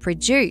 which he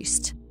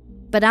produced.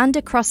 But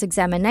under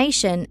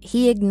cross-examination,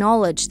 he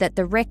acknowledged that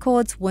the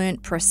records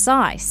weren't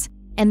precise,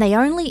 and they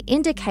only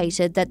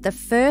indicated that the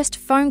first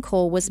phone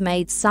call was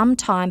made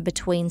sometime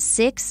between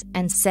 6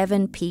 and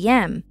 7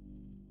 p.m.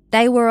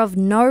 They were of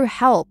no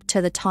help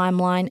to the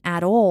timeline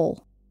at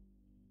all.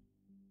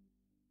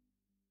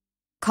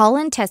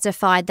 Colin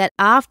testified that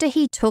after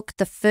he took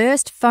the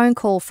first phone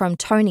call from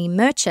Tony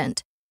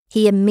Merchant,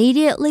 he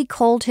immediately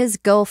called his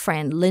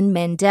girlfriend Lynn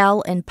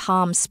Mendel in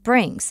Palm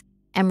Springs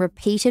and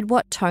repeated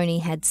what Tony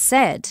had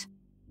said.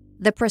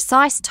 The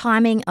precise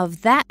timing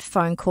of that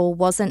phone call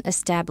wasn't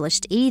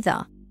established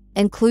either,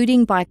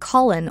 including by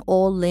Colin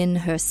or Lynn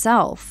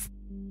herself.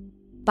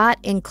 But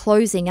in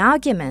closing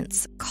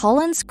arguments,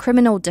 Colin's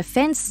criminal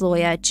defense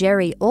lawyer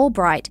Jerry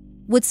Albright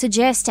would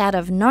suggest out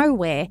of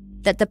nowhere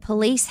that the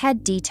police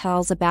had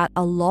details about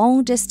a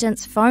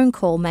long-distance phone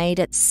call made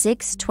at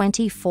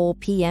 6:24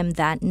 p.m.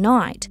 that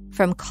night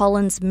from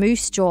Colin's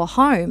Moose Jaw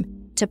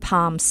home to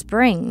Palm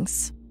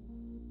Springs.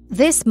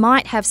 This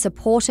might have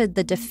supported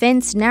the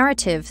defense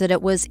narrative that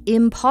it was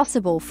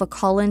impossible for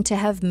Colin to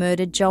have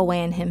murdered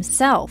JoAnn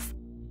himself,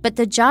 but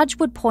the judge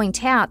would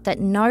point out that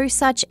no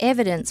such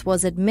evidence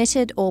was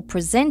admitted or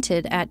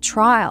presented at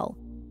trial.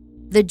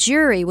 The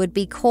jury would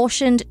be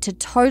cautioned to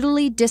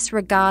totally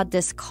disregard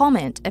this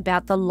comment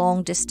about the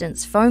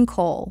long-distance phone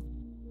call.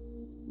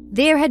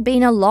 There had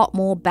been a lot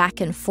more back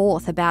and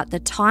forth about the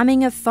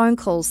timing of phone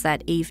calls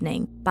that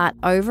evening, but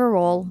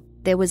overall,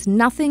 there was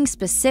nothing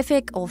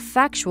specific or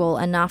factual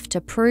enough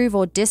to prove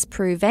or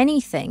disprove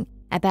anything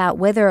about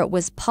whether it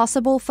was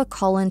possible for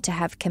Colin to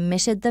have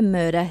committed the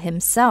murder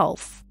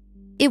himself.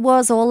 It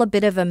was all a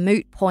bit of a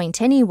moot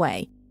point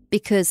anyway,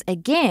 because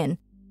again,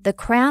 the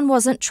Crown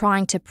wasn't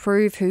trying to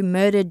prove who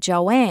murdered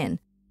JoAnn,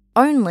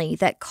 only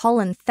that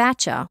Colin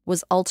Thatcher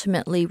was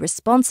ultimately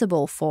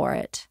responsible for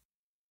it.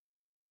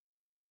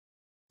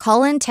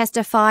 Colin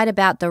testified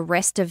about the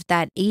rest of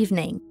that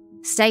evening,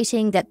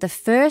 stating that the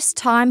first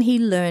time he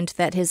learned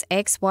that his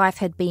ex-wife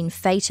had been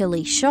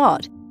fatally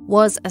shot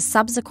was a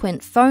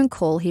subsequent phone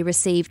call he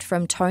received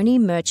from Tony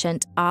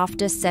Merchant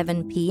after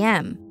 7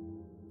 p.m.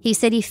 He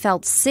said he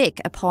felt sick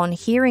upon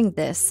hearing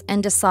this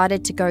and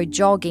decided to go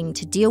jogging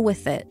to deal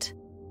with it.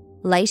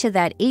 Later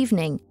that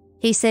evening,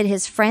 he said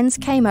his friends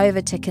came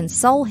over to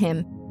console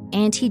him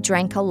and he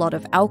drank a lot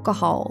of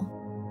alcohol.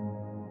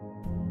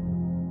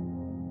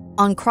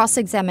 On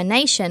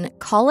cross-examination,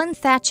 Colin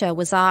Thatcher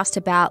was asked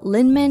about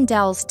Lynn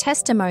Mendel's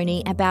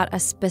testimony about a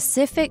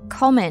specific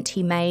comment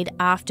he made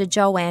after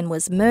JoAnn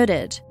was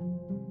murdered.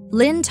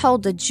 Lynn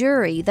told the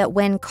jury that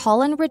when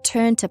Colin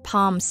returned to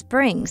Palm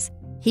Springs,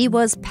 he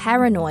was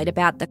paranoid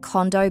about the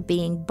condo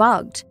being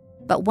bugged,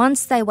 but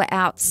once they were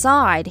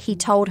outside, he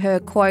told her,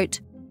 quote,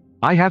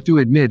 "I have to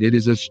admit it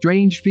is a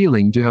strange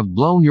feeling to have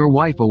blown your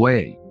wife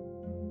away."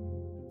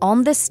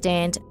 On the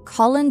stand,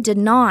 Colin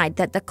denied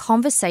that the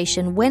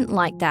conversation went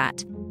like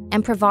that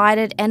and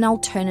provided an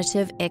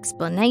alternative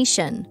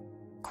explanation.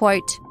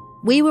 Quote,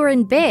 "We were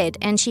in bed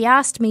and she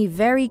asked me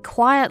very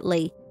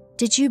quietly,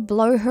 'Did you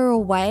blow her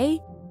away?'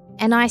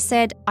 And I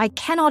said, 'I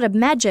cannot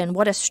imagine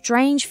what a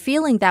strange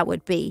feeling that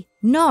would be.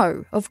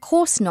 No, of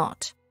course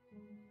not.'"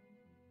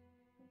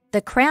 The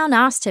Crown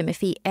asked him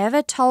if he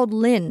ever told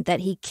Lynn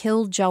that he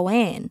killed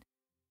JoAnn.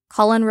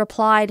 Colin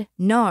replied,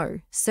 "No,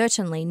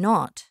 certainly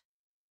not."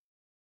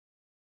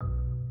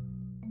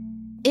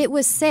 It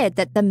was said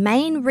that the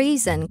main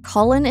reason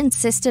Colin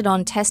insisted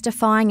on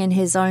testifying in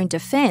his own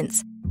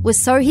defense was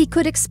so he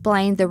could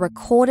explain the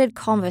recorded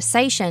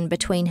conversation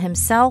between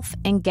himself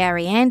and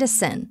Gary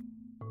Anderson.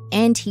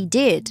 And he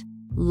did,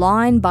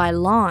 line by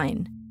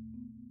line.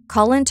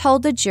 Colin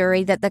told the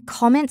jury that the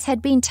comments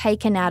had been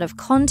taken out of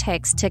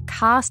context to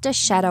cast a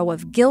shadow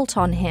of guilt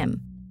on him,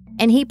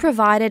 and he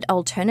provided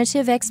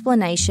alternative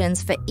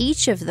explanations for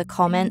each of the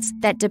comments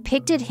that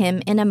depicted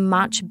him in a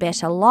much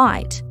better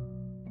light.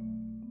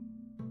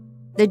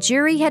 The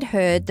jury had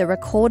heard the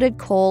recorded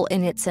call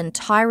in its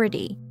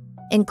entirety,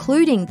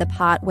 including the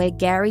part where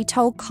Gary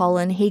told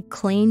Colin he'd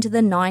cleaned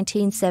the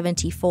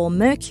 1974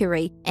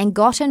 Mercury and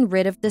gotten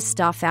rid of the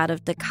stuff out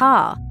of the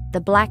car,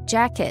 the black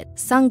jacket,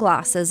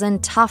 sunglasses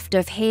and tuft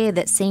of hair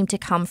that seemed to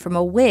come from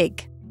a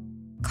wig.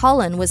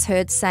 Colin was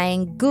heard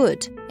saying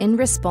 "good" in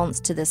response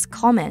to this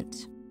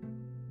comment.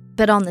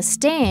 But on the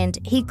stand,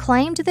 he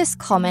claimed this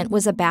comment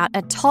was about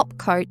a top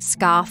coat,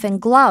 scarf and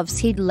gloves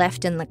he'd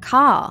left in the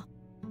car.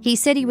 He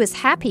said he was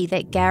happy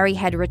that Gary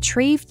had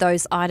retrieved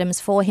those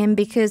items for him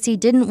because he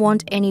didn't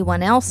want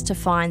anyone else to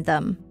find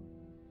them.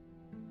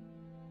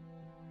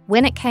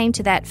 When it came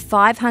to that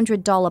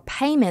 $500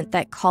 payment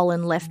that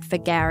Colin left for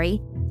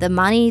Gary, the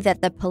money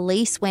that the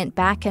police went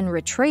back and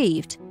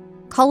retrieved,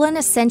 Colin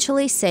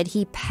essentially said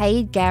he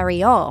paid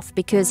Gary off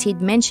because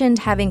he'd mentioned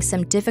having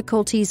some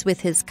difficulties with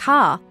his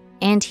car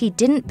and he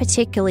didn't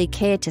particularly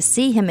care to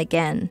see him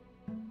again.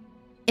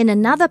 In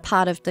another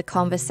part of the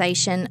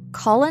conversation,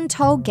 Colin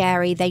told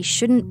Gary they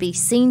shouldn't be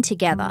seen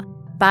together,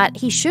 but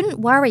he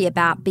shouldn't worry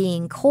about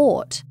being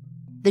caught.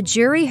 The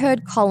jury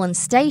heard Colin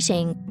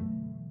stating,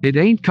 "It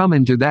ain't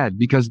coming to that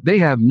because they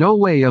have no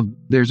way of,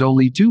 there's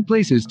only two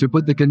places to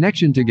put the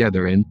connection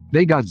together and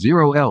they got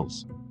zero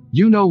else.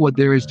 You know what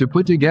there is to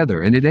put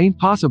together and it ain't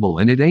possible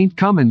and it ain't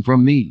coming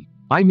from me.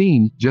 I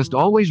mean, just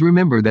always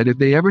remember that if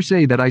they ever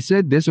say that I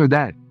said this or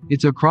that,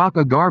 it's a crock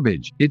of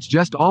garbage. It's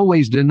just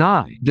always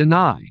deny,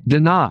 deny,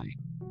 deny.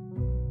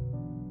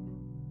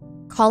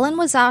 Colin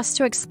was asked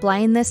to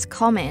explain this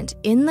comment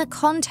in the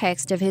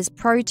context of his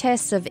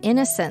protests of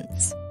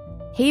innocence.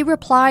 He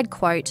replied,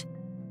 quote,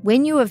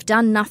 "When you have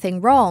done nothing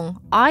wrong,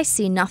 I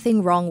see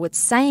nothing wrong with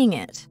saying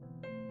it."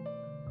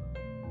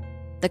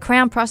 The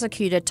Crown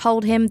prosecutor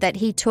told him that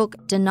he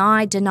took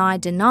deny, deny,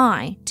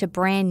 deny to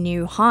brand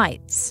new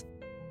heights.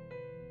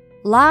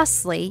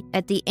 Lastly,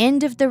 at the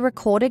end of the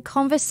recorded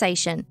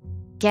conversation,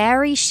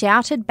 Gary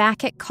shouted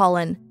back at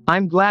Colin,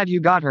 "I'm glad you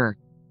got her."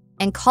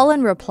 And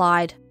Colin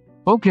replied,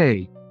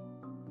 "Okay."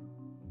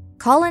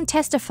 Colin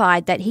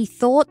testified that he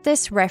thought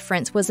this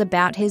reference was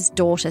about his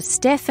daughter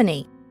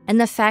Stephanie and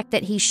the fact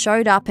that he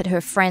showed up at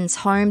her friend's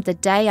home the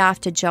day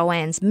after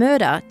JoAnn's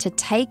murder to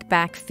take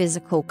back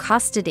physical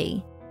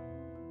custody.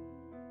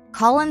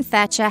 Colin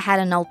Thatcher had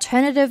an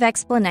alternative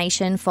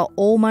explanation for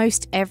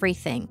almost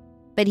everything,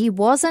 but he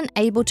wasn't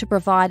able to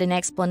provide an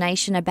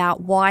explanation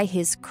about why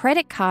his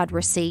credit card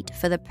receipt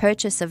for the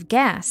purchase of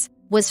gas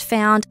was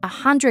found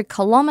 100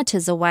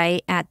 kilometres away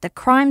at the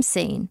crime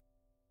scene.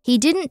 He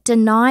didn't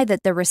deny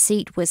that the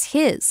receipt was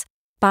his,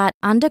 but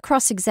under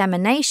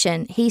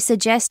cross-examination, he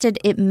suggested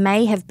it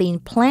may have been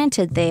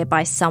planted there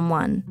by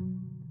someone.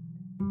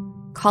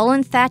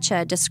 Colin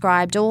Thatcher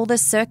described all the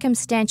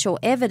circumstantial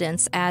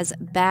evidence as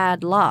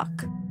bad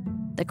luck.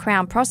 The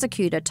Crown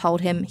prosecutor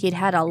told him he'd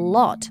had a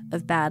lot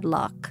of bad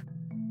luck.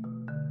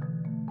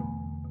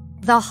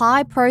 The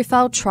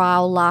high-profile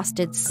trial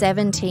lasted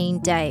 17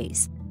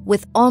 days,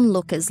 with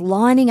onlookers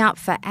lining up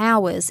for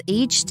hours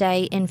each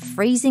day in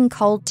freezing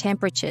cold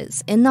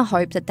temperatures in the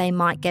hope that they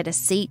might get a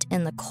seat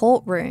in the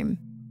courtroom.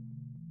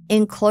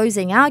 In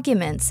closing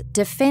arguments,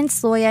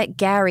 defence lawyer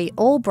Gary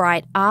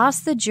Albright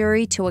asked the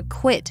jury to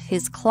acquit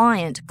his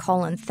client,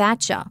 Colin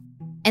Thatcher,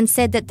 and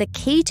said that the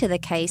key to the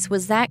case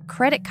was that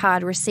credit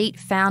card receipt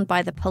found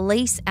by the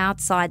police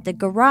outside the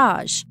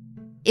garage.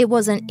 It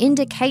was an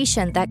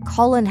indication that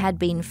Colin had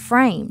been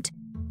framed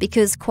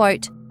because,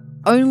 quote,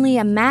 "Only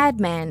a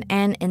madman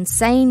and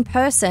insane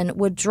person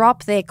would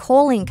drop their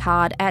calling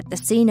card at the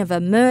scene of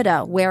a murder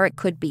where it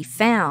could be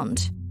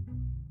found."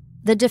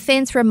 The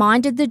defence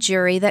reminded the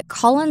jury that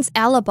Colin's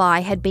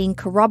alibi had been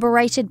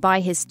corroborated by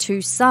his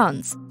two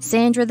sons,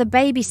 Sandra the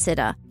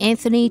babysitter,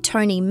 Anthony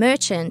Tony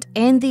Merchant,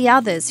 and the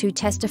others who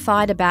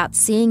testified about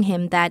seeing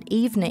him that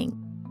evening.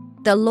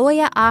 The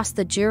lawyer asked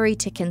the jury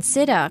to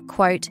consider,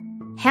 quote,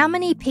 "How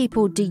many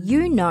people do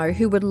you know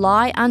who would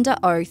lie under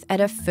oath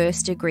at a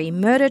first-degree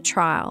murder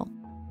trial?"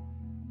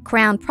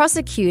 Crown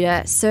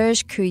prosecutor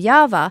Serge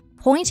Kuyava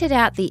pointed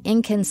out the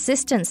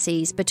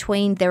inconsistencies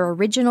between their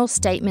original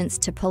statements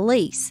to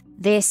police,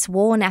 their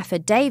sworn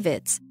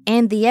affidavits,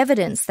 and the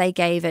evidence they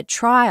gave at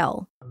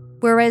trial,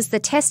 whereas the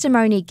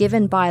testimony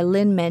given by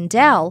Lynn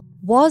Mendel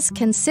was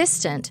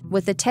consistent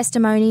with the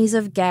testimonies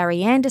of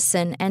Gary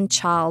Anderson and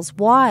Charles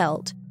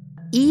Wilde,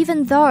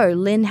 even though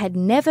Lynn had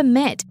never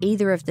met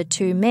either of the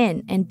two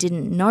men and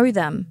didn't know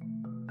them.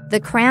 The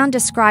Crown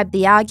described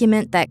the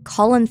argument that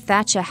Colin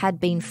Thatcher had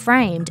been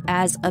framed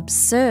as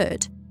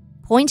absurd,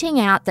 pointing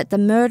out that the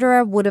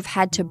murderer would have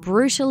had to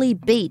brutally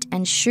beat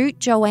and shoot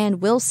JoAnn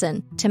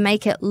Wilson to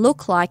make it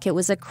look like it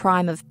was a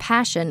crime of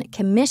passion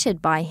committed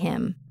by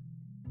him.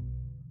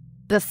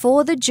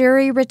 Before the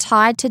jury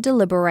retired to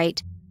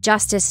deliberate,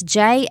 Justice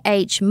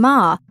J.H.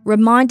 Marr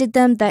reminded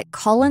them that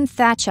Colin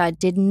Thatcher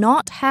did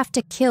not have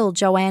to kill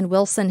JoAnn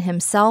Wilson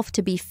himself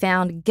to be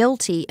found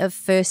guilty of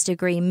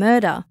first-degree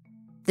murder.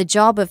 The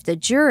job of the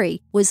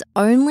jury was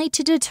only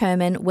to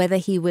determine whether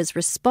he was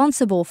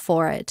responsible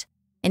for it,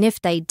 and if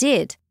they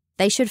did,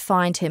 they should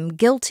find him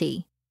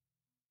guilty.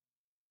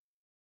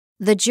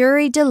 The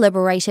jury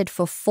deliberated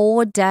for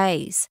 4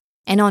 days,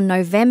 and on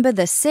November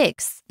the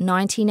 6th,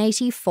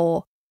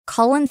 1984,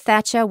 Colin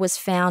Thatcher was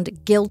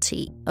found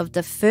guilty of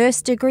the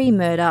first-degree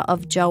murder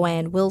of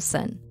JoAnn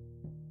Wilson.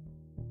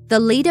 The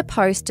leader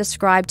post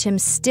described him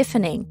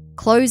stiffening,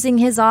 closing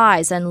his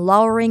eyes and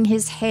lowering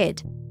his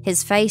head,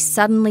 his face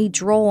suddenly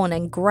drawn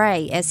and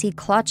grey as he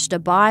clutched a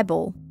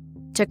Bible.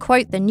 To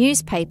quote the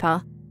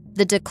newspaper,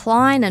 "The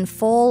decline and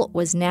fall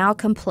was now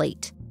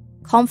complete.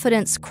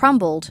 Confidence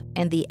crumbled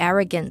and the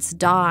arrogance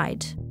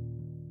died."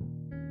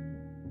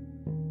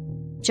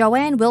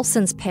 JoAnn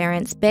Wilson's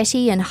parents,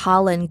 Betty and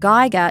Harlan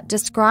Geiger,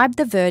 described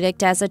the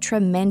verdict as a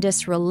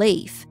tremendous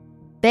relief.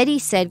 Betty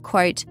said,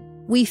 quote,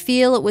 "We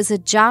feel it was a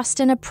just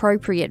and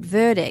appropriate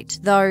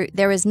verdict, though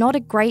there is not a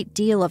great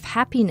deal of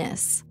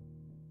happiness."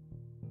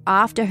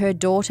 After her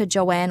daughter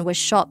JoAnn was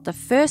shot the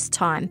first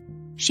time,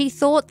 she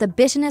thought the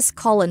bitterness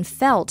Colin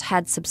felt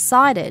had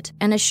subsided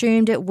and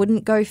assumed it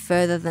wouldn't go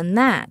further than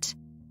that.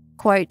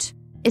 Quote,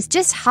 "It's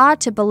just hard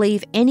to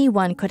believe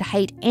anyone could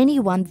hate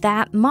anyone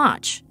that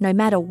much, no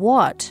matter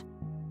what."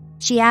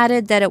 She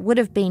added that it would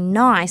have been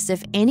nice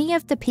if any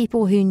of the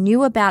people who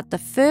knew about the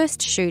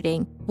first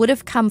shooting would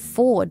have come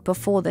forward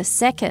before the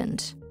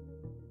second.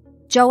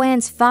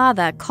 JoAnn's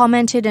father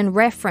commented in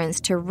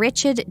reference to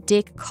Richard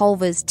Dick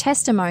Culver's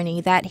testimony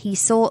that he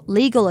sought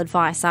legal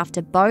advice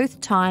after both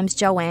times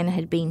JoAnn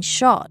had been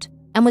shot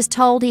and was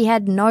told he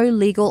had no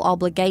legal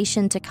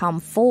obligation to come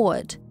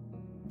forward.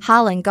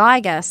 Harlan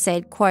Geiger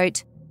said,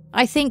 quote,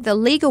 "I think the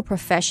legal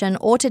profession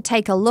ought to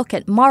take a look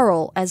at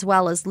moral as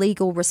well as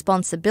legal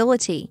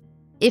responsibility.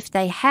 If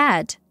they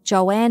had,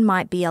 JoAnn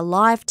might be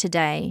alive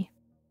today."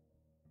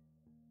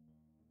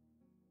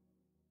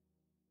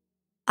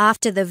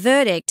 After the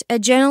verdict, a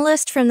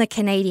journalist from the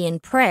Canadian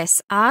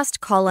Press asked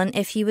Colin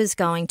if he was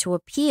going to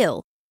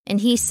appeal,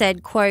 and he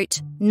said,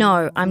 quote,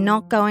 "No, I'm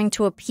not going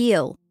to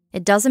appeal.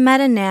 It doesn't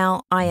matter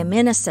now, I am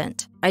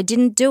innocent. I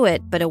didn't do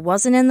it, but it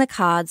wasn't in the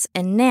cards,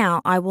 and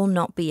now I will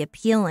not be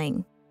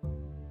appealing."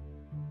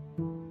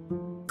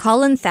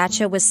 Colin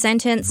Thatcher was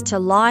sentenced to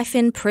life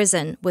in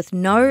prison with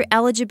no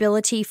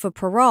eligibility for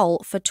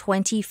parole for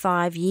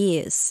 25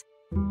 years.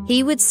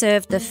 He would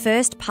serve the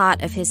first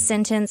part of his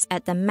sentence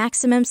at the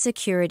maximum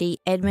security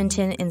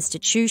Edmonton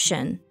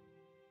institution.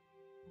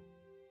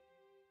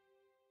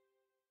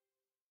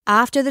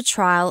 After the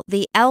trial,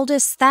 the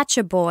eldest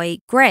Thatcher boy,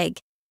 Greg,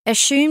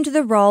 assumed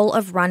the role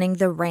of running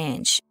the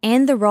ranch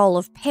and the role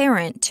of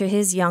parent to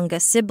his younger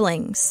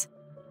siblings.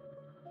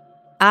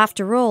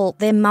 After all,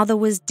 their mother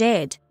was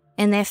dead,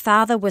 and their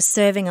father was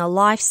serving a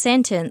life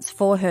sentence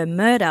for her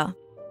murder.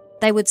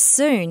 They would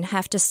soon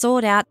have to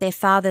sort out their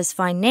father's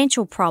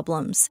financial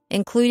problems,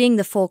 including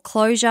the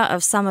foreclosure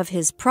of some of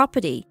his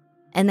property,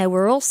 and they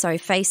were also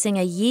facing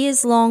a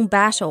years-long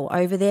battle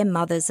over their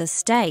mother's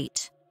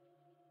estate.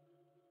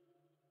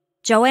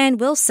 JoAnn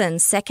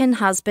Wilson's second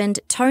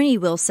husband, Tony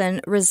Wilson,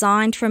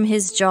 resigned from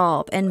his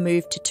job and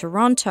moved to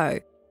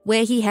Toronto,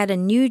 where he had a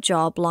new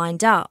job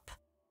lined up.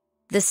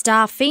 The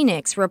Star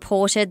Phoenix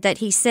reported that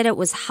he said it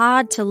was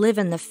hard to live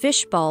in the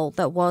fishbowl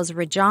that was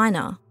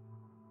Regina.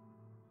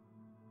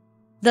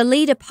 The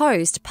Leader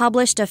Post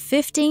published a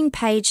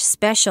 15-page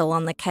special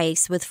on the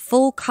case with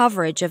full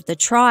coverage of the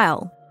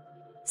trial.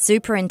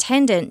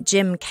 Superintendent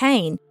Jim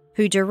Kane,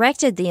 who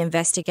directed the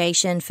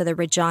investigation for the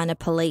Regina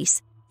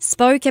Police,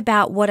 spoke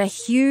about what a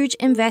huge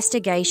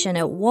investigation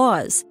it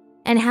was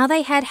and how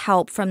they had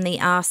help from the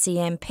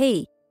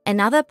RCMP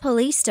and other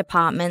police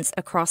departments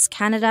across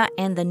Canada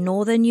and the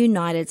northern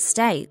United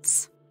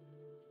States.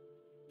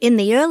 In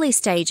the early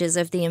stages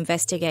of the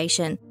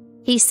investigation,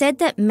 he said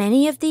that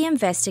many of the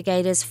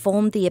investigators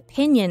formed the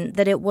opinion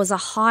that it was a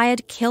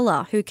hired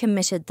killer who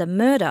committed the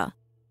murder.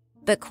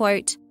 But,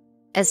 quote,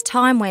 "As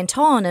time went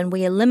on and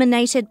we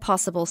eliminated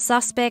possible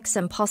suspects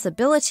and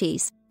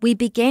possibilities, we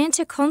began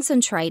to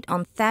concentrate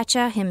on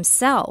Thatcher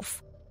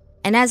himself.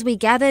 And as we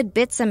gathered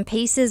bits and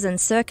pieces and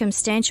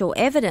circumstantial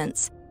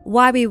evidence,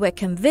 why we were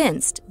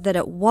convinced that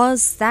it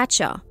was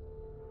Thatcher."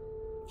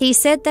 He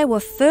said they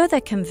were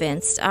further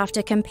convinced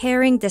after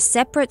comparing the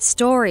separate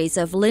stories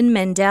of Lynn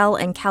Mendel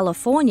in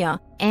California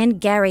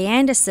and Gary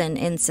Anderson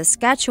in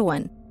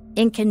Saskatchewan,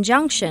 in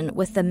conjunction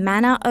with the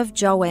manner of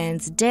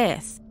JoAnn's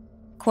death.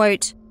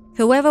 Quote,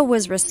 "Whoever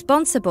was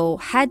responsible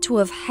had to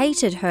have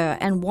hated her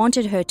and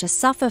wanted her to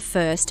suffer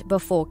first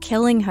before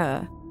killing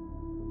her."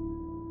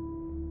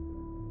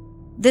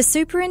 The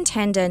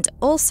superintendent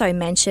also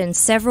mentioned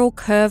several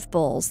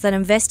curveballs that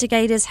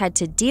investigators had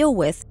to deal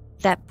with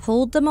that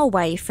pulled them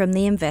away from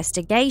the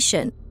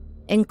investigation,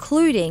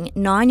 including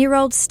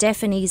 9-year-old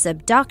Stephanie's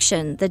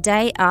abduction the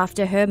day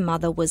after her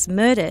mother was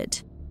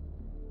murdered.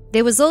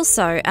 There was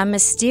also a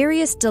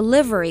mysterious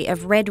delivery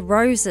of red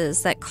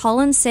roses that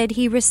Colin said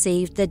he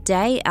received the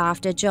day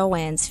after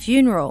JoAnn's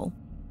funeral.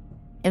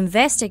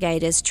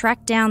 Investigators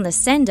tracked down the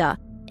sender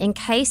in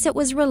case it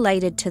was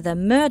related to the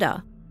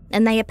murder,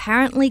 and they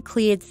apparently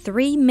cleared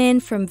 3 men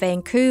from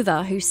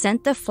Vancouver who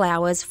sent the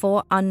flowers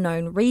for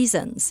unknown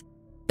reasons.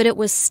 But it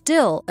was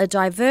still a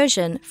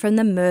diversion from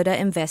the murder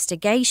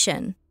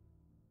investigation.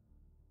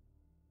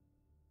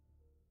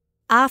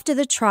 After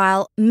the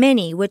trial,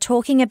 many were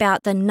talking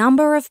about the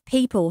number of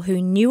people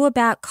who knew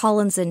about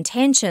Colin's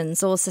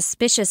intentions or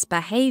suspicious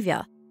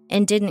behaviour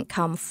and didn't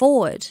come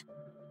forward.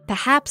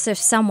 Perhaps if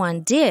someone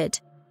did,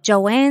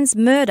 JoAnn's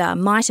murder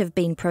might have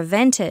been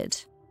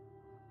prevented.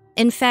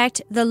 In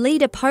fact, the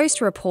Leader Post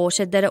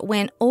reported that it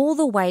went all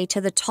the way to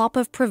the top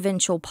of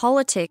provincial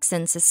politics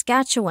in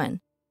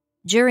Saskatchewan.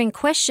 During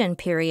question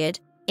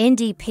period,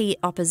 NDP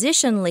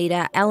opposition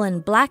leader Ellen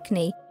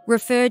Blackney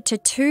referred to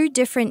 2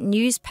 different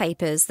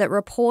newspapers that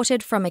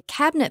reported from a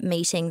cabinet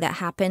meeting that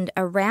happened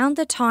around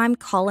the time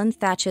Colin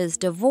Thatcher's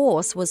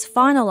divorce was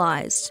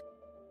finalised.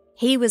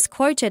 He was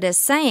quoted as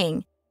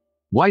saying,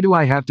 "Why do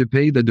I have to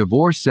pay the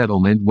divorce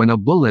settlement when a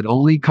bullet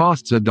only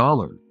costs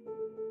 $1?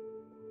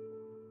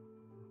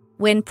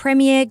 When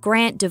Premier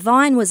Grant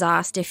Devine was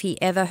asked if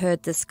he ever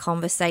heard this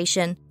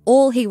conversation,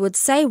 all he would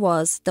say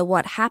was that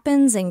what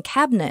happens in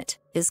cabinet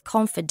is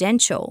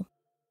confidential.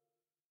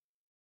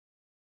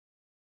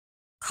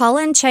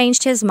 Colin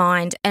changed his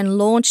mind and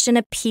launched an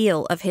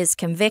appeal of his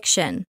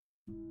conviction.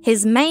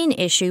 His main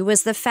issue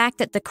was the fact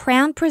that the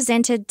Crown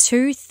presented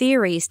 2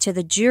 theories to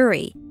the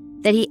jury,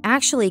 that he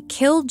actually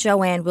killed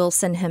JoAnn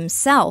Wilson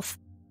himself,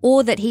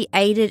 or that he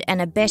aided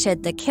and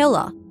abetted the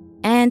killer,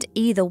 and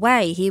either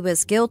way he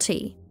was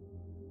guilty.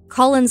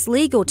 Colin's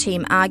legal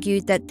team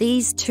argued that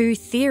these two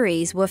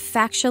theories were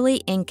factually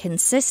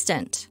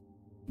inconsistent.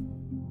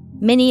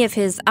 Many of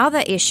his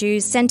other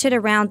issues centered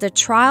around the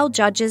trial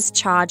judge's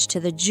charge to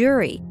the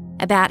jury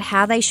about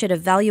how they should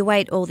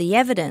evaluate all the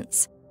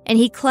evidence, and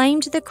he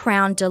claimed the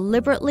Crown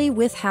deliberately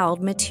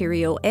withheld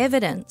material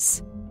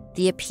evidence.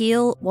 The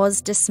appeal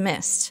was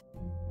dismissed.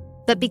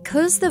 But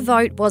because the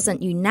vote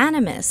wasn't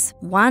unanimous,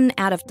 1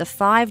 out of the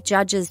 5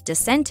 judges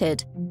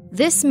dissented,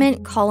 this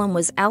meant Colin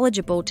was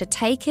eligible to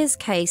take his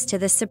case to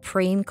the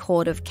Supreme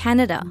Court of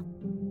Canada.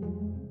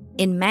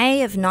 In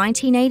May of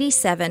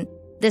 1987,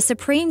 the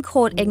Supreme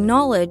Court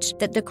acknowledged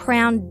that the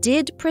Crown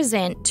did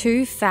present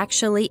 2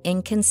 factually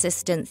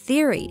inconsistent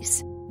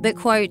theories, but,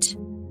 quote,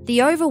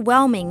 "The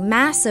overwhelming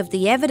mass of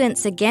the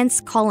evidence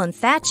against Colin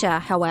Thatcher,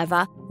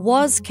 however,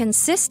 was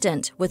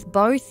consistent with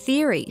both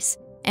theories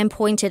and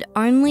pointed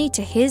only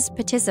to his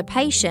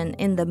participation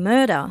in the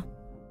murder."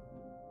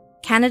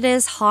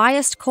 Canada's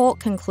highest court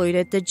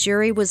concluded the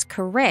jury was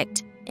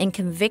correct in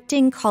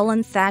convicting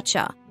Colin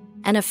Thatcher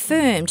and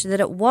affirmed that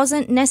it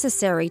wasn't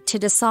necessary to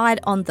decide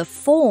on the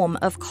form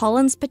of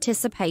Colin's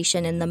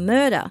participation in the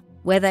murder,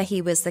 whether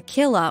he was the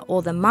killer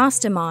or the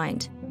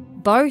mastermind.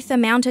 Both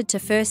amounted to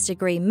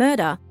first-degree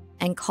murder,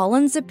 and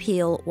Colin's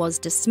appeal was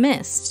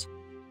dismissed.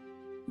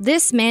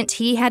 This meant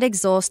he had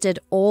exhausted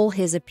all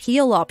his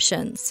appeal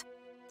options.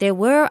 There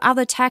were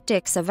other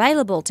tactics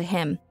available to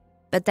him,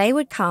 but they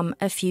would come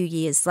a few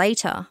years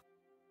later.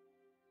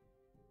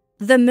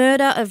 The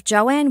murder of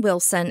JoAnn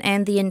Wilson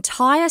and the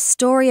entire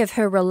story of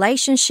her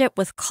relationship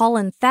with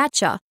Colin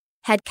Thatcher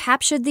had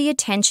captured the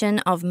attention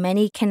of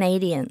many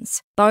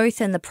Canadians,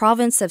 both in the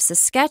province of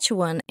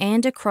Saskatchewan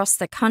and across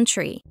the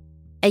country.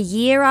 A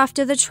year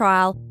after the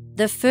trial,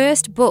 the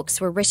first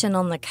books were written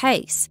on the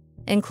case,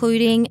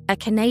 including A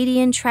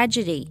Canadian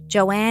Tragedy,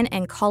 JoAnn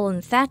and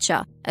Colin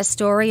Thatcher, A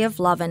Story of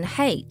Love and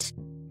Hate.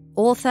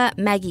 Author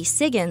Maggie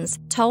Siggins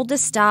told the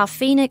Star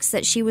Phoenix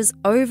that she was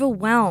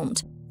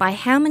overwhelmed by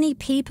how many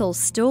people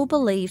still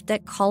believed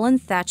that Colin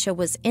Thatcher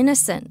was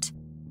innocent.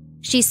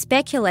 She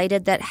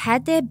speculated that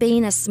had there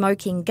been a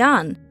smoking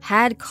gun,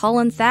 had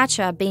Colin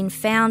Thatcher been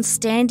found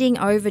standing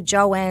over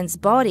JoAnn's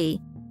body,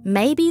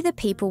 maybe the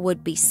people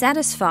would be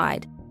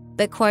satisfied.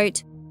 But,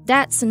 quote,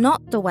 "That's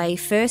not the way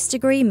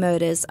first-degree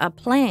murders are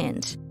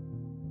planned."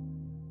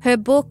 Her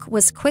book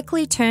was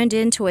quickly turned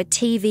into a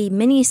TV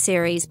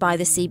miniseries by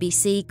the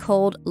CBC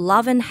called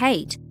Love and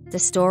Hate, The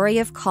Story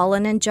of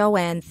Colin and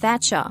JoAnn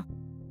Thatcher.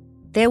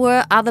 There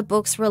were other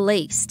books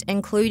released,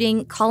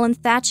 including Colin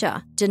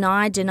Thatcher,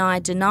 Deny, Deny,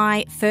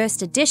 Deny,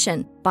 First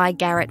Edition by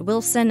Garrett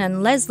Wilson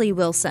and Leslie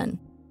Wilson.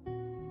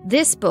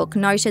 This book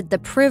noted the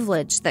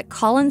privilege that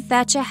Colin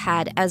Thatcher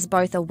had as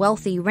both a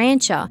wealthy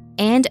rancher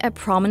and a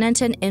prominent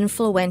and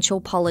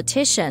influential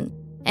politician,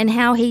 and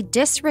how he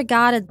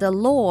disregarded the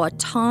law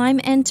time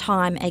and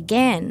time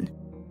again.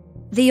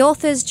 The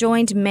authors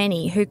joined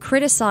many who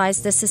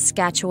criticised the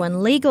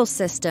Saskatchewan legal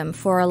system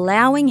for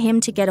allowing him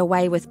to get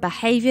away with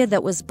behaviour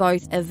that was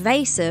both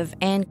evasive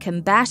and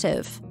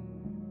combative.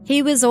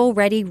 He was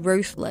already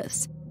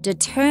ruthless,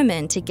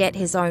 determined to get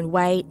his own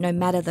way no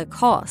matter the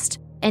cost,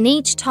 and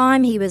each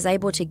time he was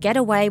able to get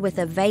away with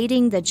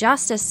evading the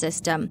justice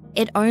system,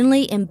 it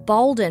only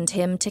emboldened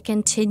him to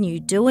continue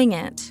doing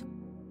it.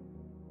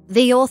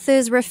 The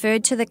authors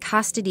referred to the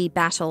custody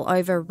battle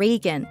over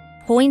Regan,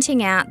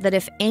 pointing out that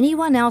if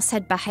anyone else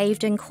had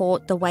behaved in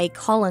court the way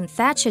Colin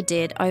Thatcher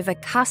did over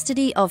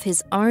custody of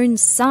his own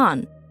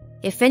son,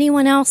 if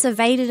anyone else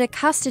evaded a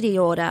custody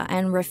order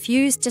and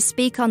refused to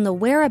speak on the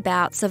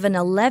whereabouts of an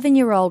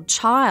 11-year-old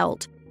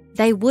child,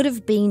 they would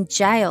have been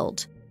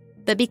jailed.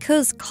 But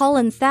because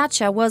Colin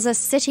Thatcher was a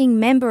sitting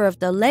member of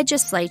the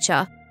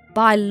legislature,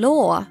 by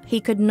law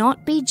he could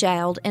not be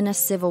jailed in a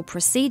civil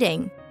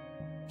proceeding.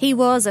 He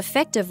was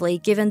effectively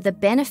given the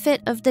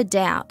benefit of the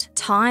doubt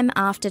time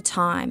after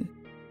time.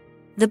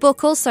 The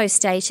book also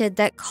stated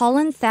that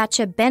Colin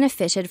Thatcher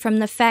benefited from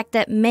the fact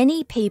that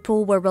many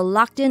people were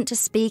reluctant to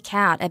speak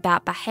out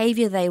about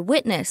behaviour they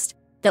witnessed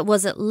that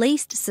was at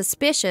least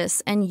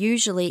suspicious and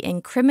usually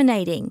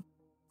incriminating.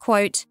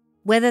 Quote,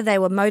 "Whether they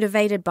were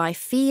motivated by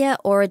fear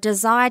or a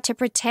desire to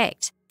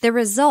protect, the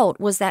result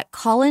was that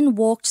Colin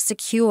walked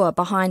secure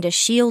behind a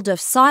shield of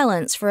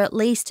silence for at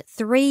least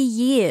 3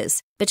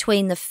 years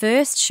between the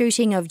first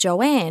shooting of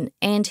JoAnn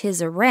and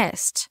his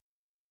arrest."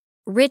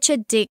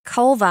 Richard Dick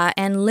Culver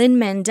and Lynn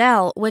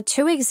Mandel were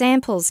 2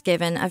 examples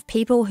given of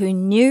people who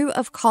knew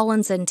of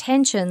Colin's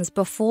intentions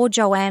before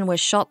JoAnn was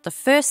shot the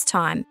first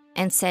time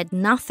and said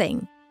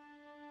nothing.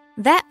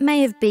 That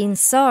may have been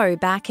so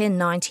back in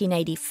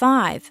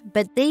 1985,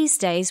 but these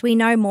days we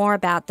know more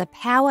about the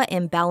power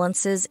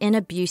imbalances in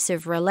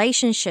abusive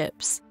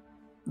relationships.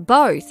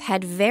 Both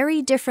had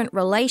very different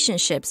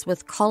relationships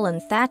with Colin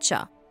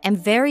Thatcher and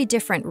very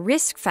different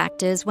risk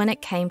factors when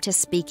it came to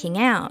speaking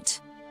out.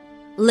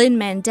 Lynn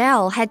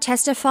Mandel had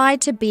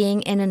testified to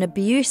being in an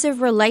abusive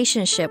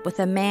relationship with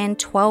a man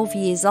 12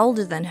 years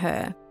older than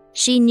her.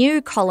 She knew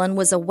Colin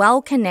was a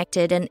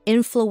well-connected and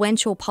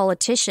influential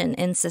politician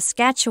in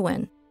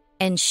Saskatchewan,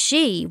 and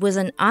she was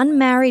an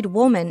unmarried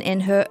woman in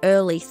her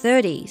early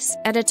 30s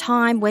at a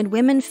time when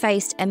women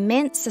faced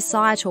immense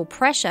societal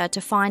pressure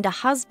to find a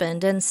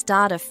husband and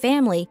start a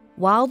family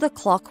while the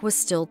clock was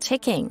still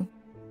ticking.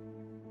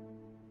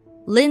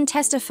 Lynn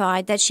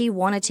testified that she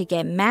wanted to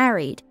get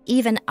married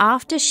even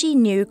after she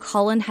knew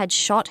Colin had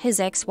shot his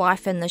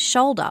ex-wife in the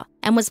shoulder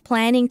and was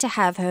planning to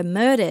have her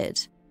murdered.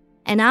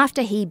 And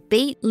after he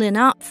beat Lynn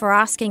up for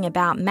asking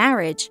about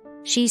marriage,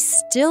 she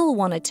still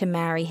wanted to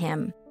marry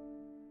him.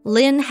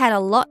 Lynn had a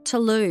lot to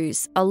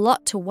lose, a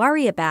lot to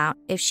worry about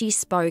if she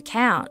spoke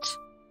out.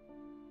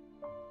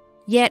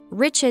 Yet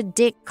Richard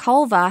Dick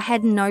Culver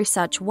had no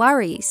such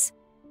worries.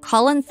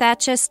 Colin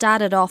Thatcher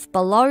started off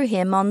below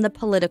him on the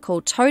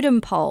political totem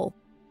pole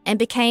and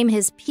became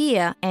his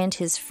peer and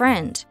his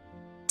friend.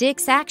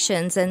 Dick's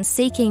actions in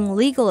seeking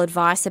legal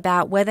advice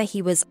about whether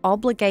he was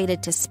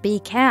obligated to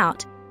speak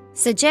out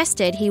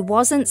suggested he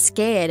wasn't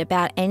scared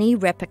about any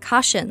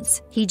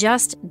repercussions, he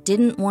just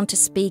didn't want to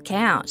speak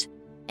out.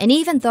 And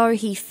even though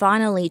he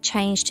finally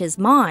changed his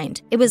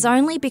mind, it was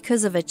only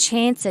because of a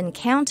chance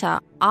encounter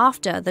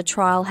after the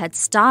trial had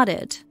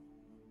started.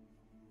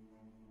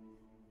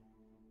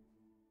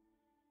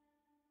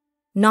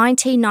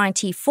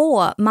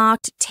 1994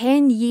 marked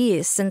 10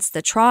 years since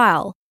the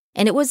trial,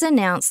 and it was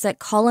announced that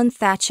Colin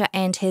Thatcher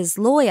and his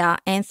lawyer,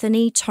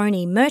 Anthony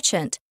Tony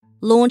Merchant,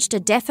 launched a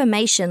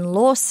defamation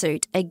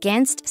lawsuit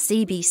against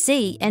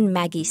CBC and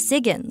Maggie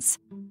Siggins,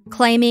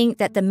 claiming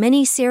that the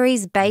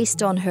miniseries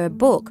based on her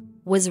book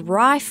was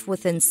rife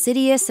with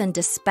insidious and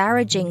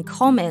disparaging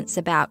comments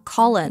about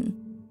Colin.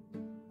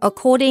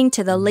 According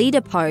to the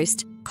Leader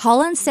Post,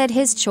 Colin said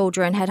his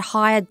children had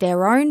hired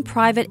their own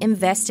private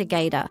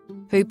investigator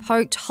who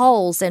poked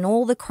holes in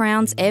all the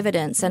Crown's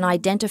evidence and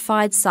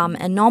identified some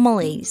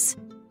anomalies.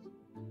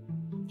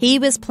 He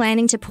was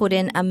planning to put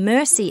in a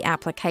mercy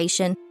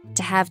application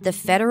to have the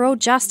Federal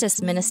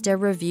Justice Minister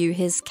review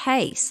his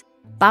case,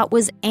 but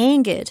was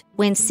angered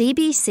when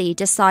CBC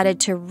decided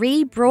to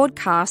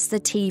rebroadcast the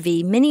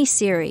TV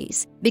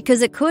miniseries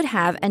because it could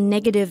have a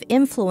negative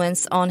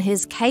influence on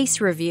his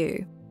case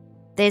review.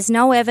 There's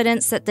no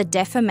evidence that the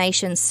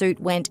defamation suit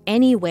went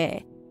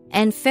anywhere,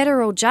 and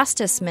Federal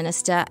Justice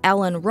Minister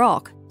Alan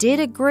Rock did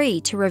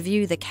agree to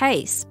review the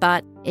case,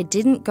 but it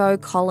didn't go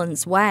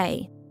Colin's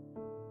way.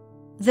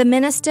 The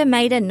minister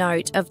made a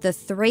note of the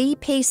 3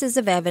 pieces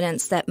of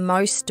evidence that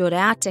most stood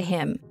out to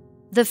him.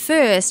 The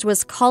first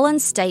was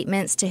Colin's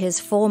statements to his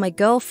former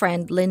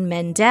girlfriend Lynn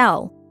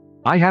Mendel.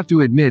 I have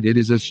to admit it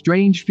is a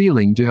strange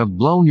feeling to have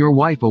blown your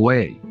wife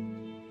away.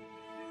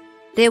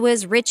 There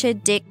was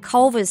Richard Dick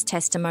Culver's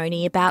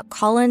testimony about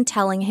Colin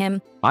telling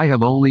him, I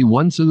have only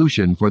one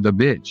solution for the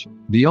bitch.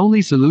 The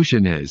only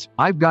solution is,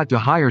 I've got to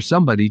hire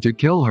somebody to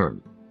kill her.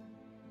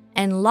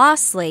 And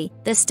lastly,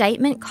 the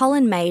statement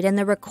Colin made in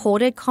the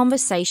recorded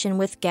conversation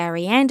with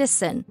Gary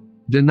Anderson.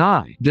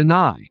 Deny,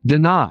 deny,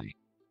 deny.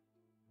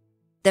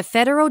 The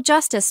Federal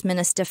Justice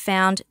Minister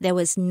found there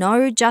was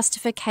no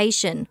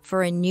justification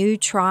for a new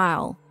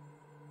trial.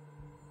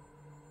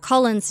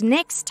 Colin's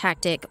next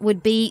tactic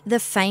would be the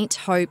faint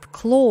hope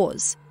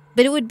clause,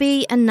 but it would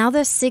be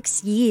another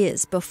 6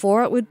 years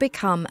before it would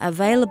become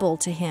available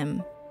to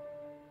him.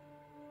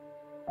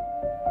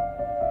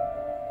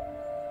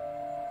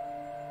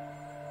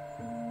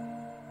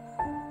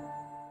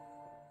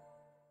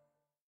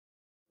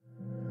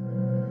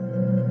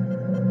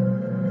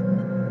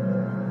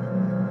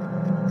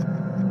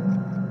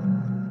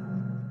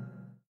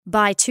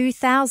 By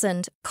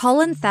 2000,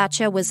 Colin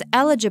Thatcher was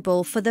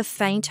eligible for the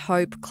Faint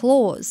Hope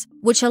Clause,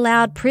 which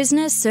allowed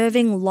prisoners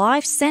serving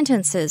life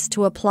sentences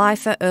to apply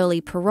for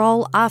early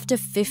parole after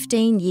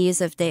 15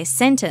 years of their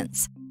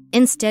sentence,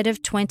 instead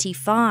of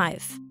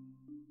 25.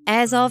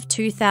 As of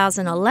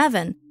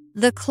 2011,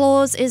 the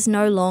clause is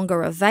no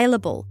longer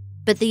available,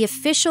 but the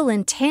official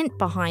intent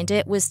behind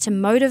it was to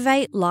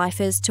motivate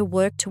lifers to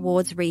work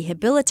towards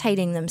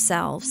rehabilitating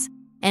themselves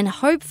and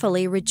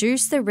hopefully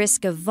reduce the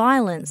risk of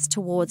violence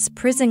towards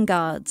prison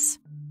guards.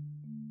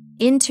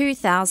 In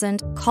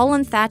 2000,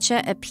 Colin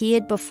Thatcher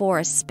appeared before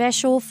a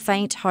special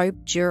Faint Hope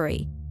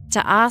jury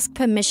to ask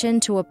permission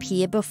to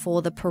appear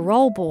before the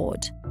parole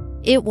board.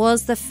 It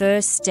was the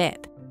first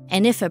step,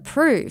 and if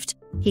approved,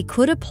 he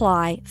could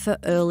apply for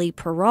early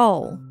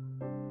parole.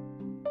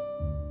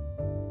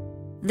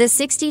 The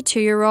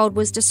 62-year-old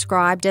was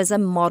described as a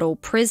model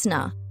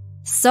prisoner.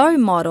 So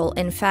model,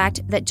 in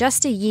fact, that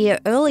just a year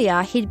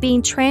earlier he'd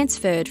been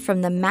transferred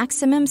from the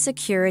maximum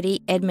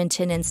security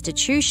Edmonton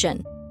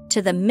institution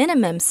to the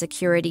minimum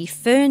security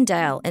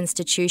Ferndale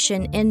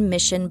institution in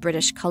Mission,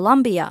 British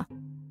Columbia,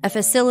 a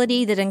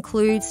facility that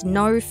includes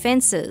no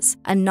fences,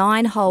 a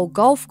 9-hole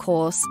golf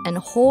course and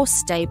horse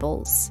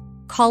stables.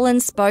 Colin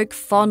spoke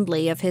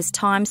fondly of his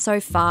time so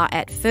far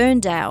at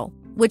Ferndale,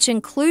 which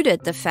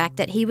included the fact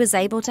that he was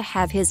able to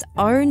have his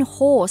own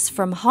horse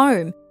from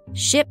home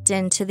shipped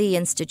into the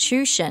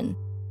institution.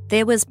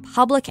 There was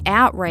public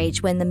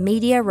outrage when the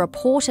media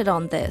reported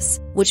on this,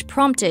 which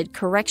prompted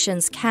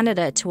Corrections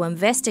Canada to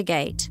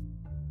investigate.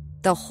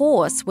 The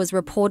horse was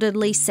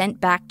reportedly sent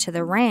back to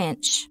the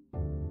ranch.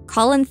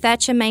 Colin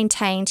Thatcher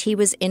maintained he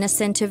was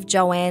innocent of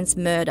JoAnn's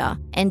murder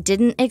and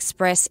didn't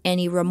express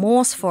any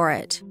remorse for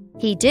it.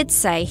 He did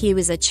say he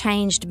was a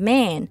changed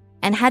man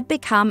and had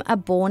become a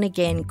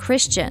born-again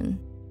Christian.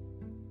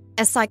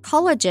 A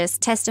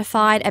psychologist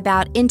testified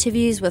about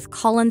interviews with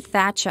Colin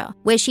Thatcher,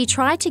 where she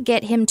tried to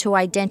get him to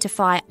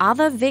identify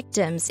other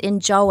victims in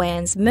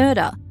JoAnn's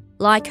murder,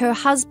 like her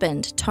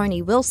husband,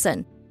 Tony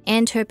Wilson,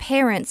 and her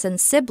parents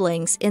and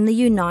siblings in the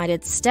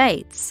United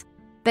States.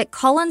 But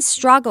Colin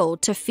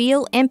struggled to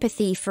feel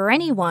empathy for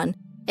anyone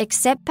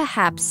except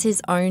perhaps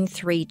his own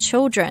 3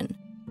 children.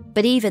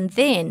 But even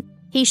then,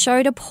 he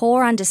showed a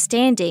poor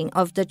understanding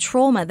of the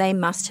trauma they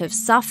must have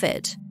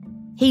suffered.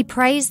 He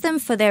praised them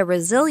for their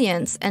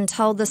resilience and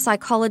told the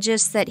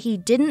psychologist that he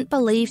didn't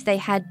believe they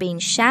had been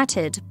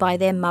shattered by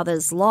their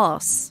mother's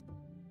loss.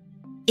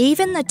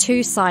 Even the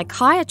 2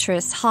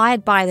 psychiatrists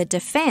hired by the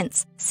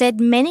defense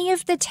said many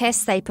of the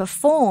tests they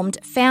performed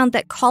found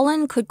that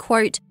Colin could,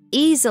 quote,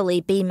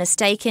 easily be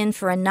mistaken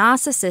for a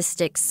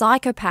narcissistic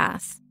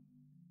psychopath.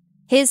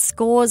 His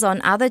scores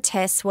on other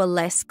tests were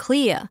less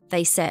clear,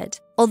 they said,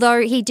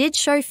 although he did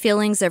show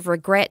feelings of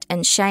regret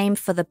and shame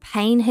for the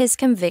pain his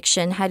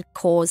conviction had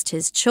caused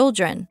his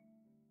children.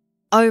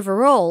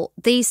 Overall,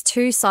 these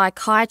 2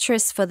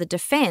 psychiatrists for the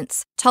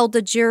defense told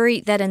the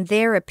jury that in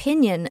their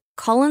opinion,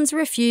 Colin's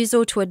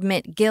refusal to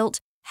admit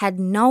guilt had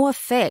no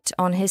effect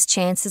on his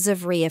chances of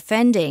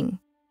reoffending.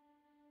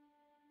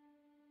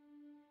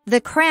 The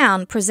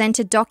Crown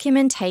presented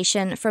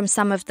documentation from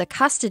some of the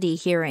custody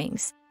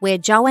hearings, where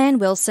JoAnn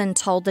Wilson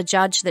told the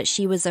judge that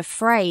she was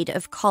afraid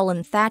of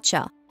Colin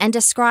Thatcher and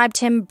described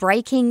him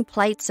breaking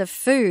plates of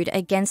food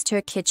against her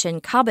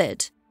kitchen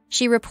cupboard.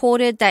 She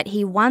reported that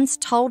he once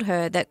told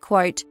her that,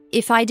 quote,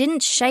 if I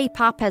didn't shape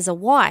up as a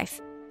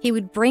wife, he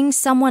would bring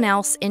someone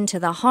else into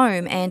the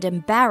home and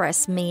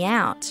embarrass me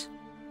out.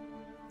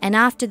 And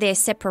after their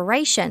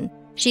separation,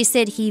 she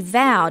said he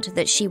vowed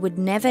that she would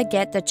never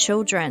get the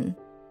children.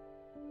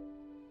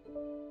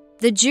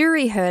 The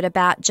jury heard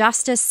about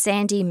Justice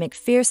Sandy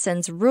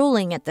McPherson's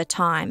ruling at the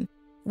time,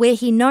 where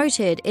he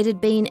noted it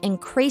had been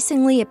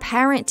increasingly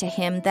apparent to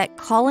him that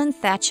Colin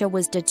Thatcher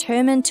was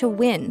determined to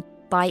win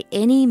by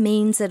any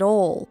means at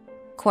all.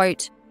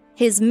 Quote,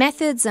 his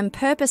methods and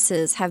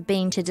purposes have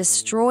been to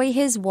destroy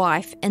his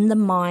wife in the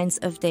minds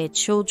of their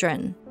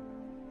children.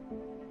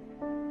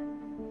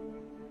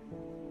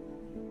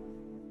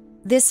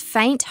 This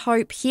faint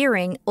hope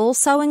hearing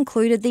also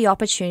included the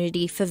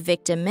opportunity for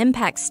victim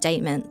impact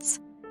statements,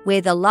 where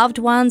the loved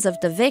ones of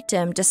the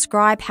victim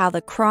describe how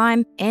the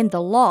crime and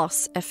the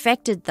loss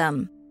affected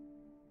them.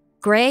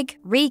 Greg,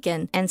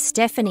 Regan, and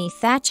Stephanie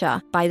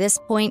Thatcher, by this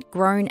point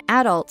grown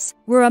adults,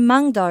 were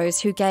among those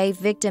who gave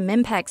victim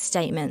impact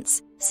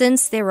statements,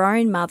 since their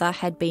own mother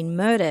had been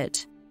murdered.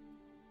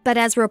 But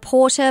as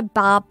reporter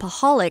Barb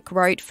Paholic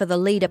wrote for the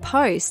Leader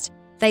Post,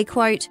 they,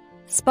 quote,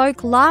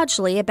 spoke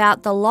largely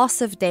about the loss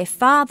of their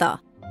father,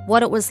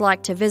 what it was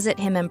like to visit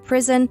him in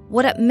prison,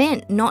 what it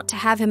meant not to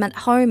have him at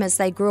home as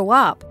they grew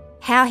up,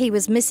 how he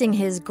was missing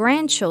his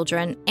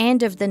grandchildren,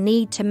 and of the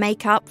need to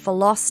make up for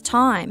lost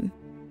time.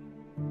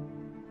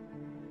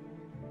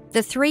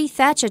 The 3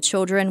 Thatcher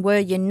children were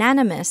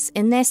unanimous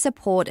in their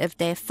support of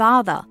their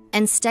father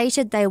and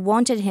stated they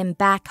wanted him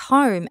back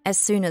home as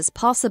soon as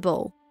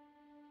possible.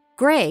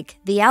 Greg,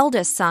 the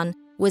eldest son,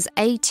 was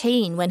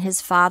 18 when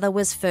his father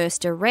was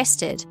first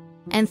arrested,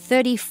 and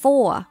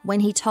 34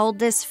 when he told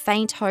this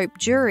faint hope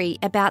jury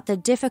about the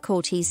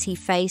difficulties he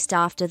faced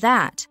after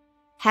that,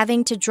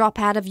 having to drop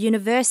out of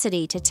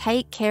university to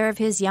take care of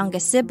his younger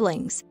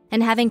siblings,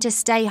 and having to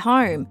stay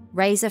home,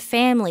 raise a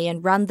family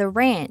and run the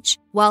ranch,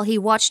 while he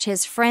watched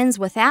his friends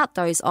without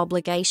those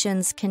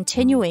obligations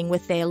continuing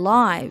with their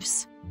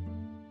lives.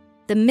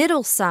 The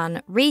middle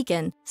son,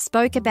 Regan,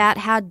 spoke about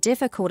how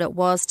difficult it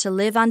was to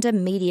live under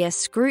media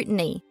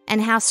scrutiny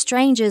and how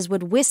strangers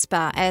would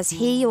whisper as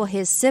he or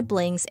his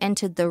siblings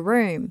entered the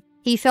room.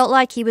 He felt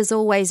like he was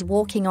always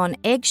walking on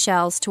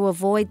eggshells to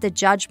avoid the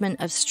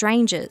judgment of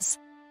strangers,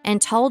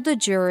 and told the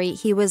jury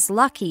he was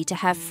lucky to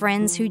have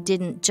friends who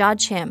didn't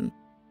judge him.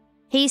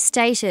 He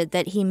stated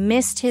that he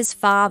missed his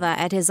father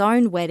at his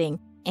own wedding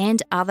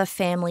and other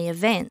family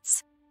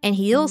events, and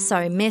he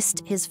also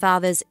missed his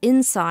father's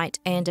insight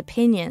and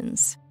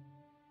opinions.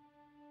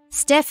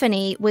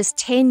 Stephanie was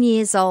 10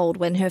 years old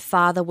when her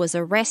father was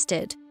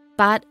arrested,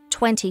 but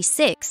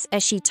 26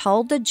 as she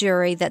told the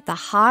jury that the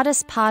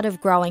hardest part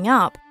of growing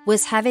up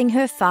was having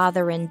her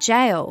father in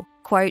jail,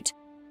 quote,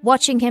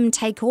 watching him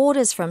take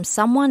orders from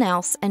someone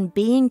else and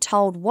being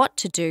told what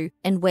to do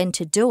and when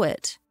to do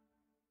it.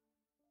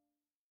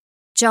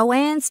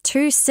 JoAnn's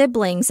 2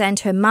 siblings and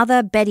her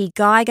mother, Betty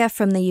Geiger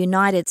from the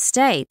United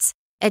States,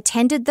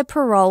 attended the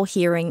parole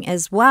hearing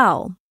as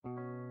well.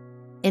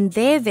 In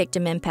their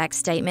victim impact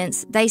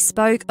statements, they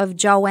spoke of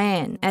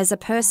JoAnn as a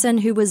person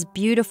who was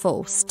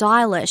beautiful,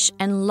 stylish,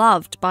 and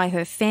loved by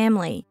her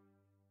family.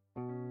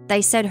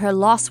 They said her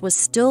loss was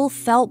still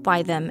felt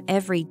by them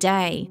every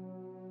day.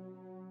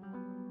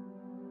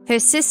 Her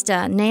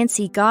sister,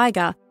 Nancy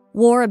Geiger,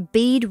 wore a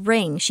bead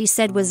ring she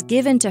said was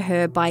given to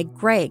her by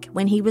Greg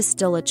when he was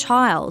still a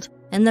child,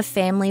 and the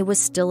family was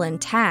still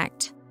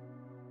intact.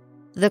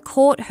 The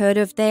court heard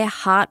of their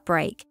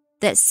heartbreak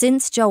that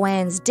since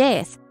JoAnn's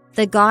death,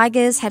 the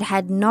Geigers had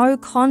had no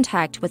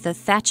contact with the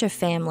Thatcher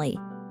family,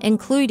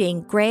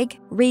 including Greg,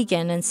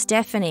 Regan, and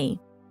Stephanie.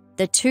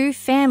 The two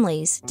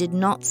families did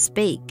not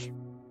speak.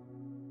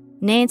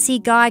 Nancy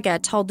Geiger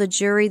told the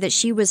jury that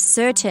she was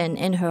certain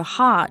in her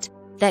heart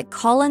that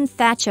Colin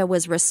Thatcher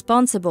was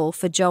responsible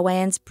for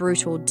JoAnn's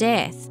brutal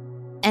death,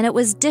 and it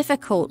was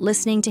difficult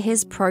listening to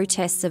his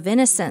protests of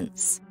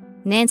innocence.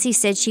 Nancy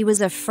said she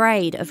was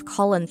afraid of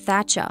Colin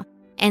Thatcher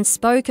and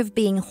spoke of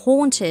being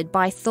haunted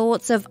by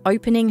thoughts of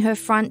opening her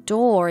front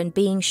door and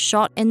being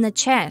shot in the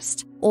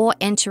chest, or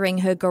entering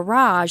her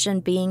garage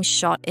and being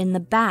shot in the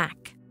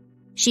back.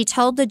 She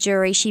told the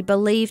jury she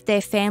believed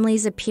their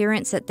family's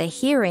appearance at the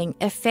hearing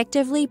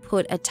effectively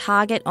put a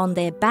target on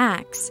their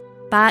backs,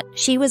 but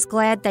she was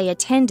glad they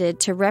attended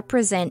to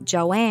represent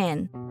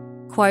JoAnn.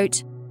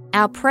 Quote,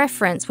 "Our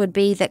preference would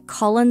be that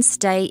Colin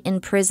stay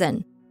in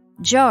prison.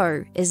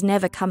 Joe is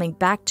never coming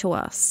back to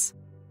us."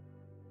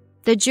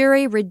 The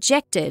jury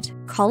rejected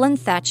Colin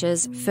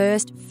Thatcher's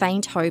first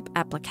faint hope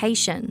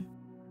application.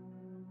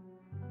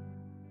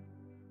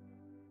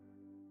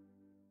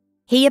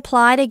 He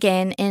applied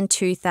again in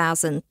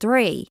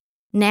 2003.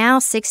 Now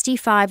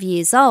 65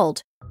 years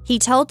old, he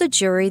told the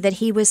jury that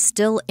he was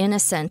still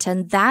innocent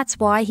and that's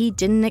why he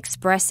didn't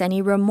express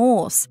any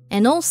remorse,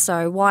 and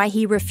also why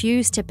he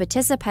refused to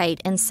participate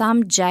in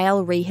some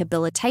jail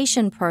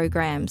rehabilitation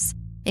programs,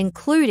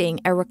 including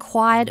a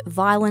required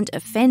violent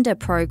offender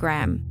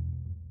program.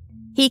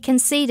 He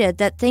conceded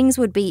that things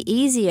would be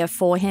easier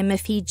for him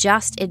if he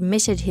just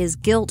admitted his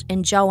guilt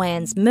in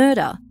JoAnn's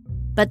murder,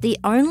 but the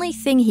only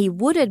thing he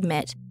would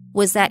admit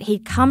was that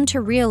he'd come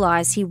to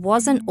realize he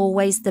wasn't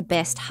always the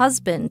best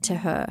husband to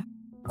her.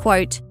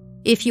 Quote,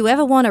 "If you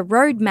ever want a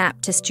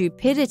roadmap to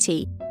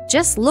stupidity,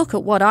 just look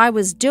at what I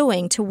was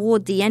doing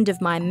toward the end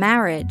of my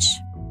marriage."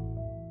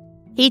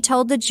 He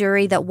told the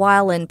jury that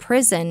while in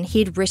prison,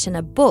 he'd written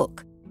a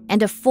book,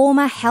 and a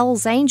former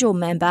Hell's Angel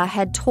member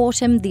had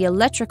taught him the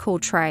electrical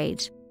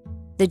trade.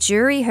 The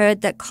jury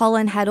heard that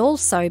Colin had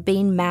also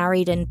been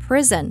married in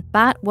prison,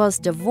 but was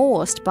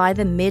divorced by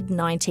the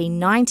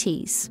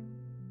mid-1990s.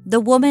 The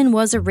woman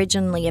was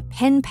originally a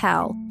pen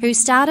pal who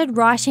started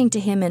writing to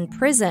him in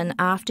prison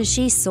after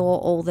she saw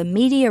all the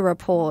media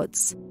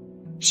reports.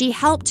 She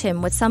helped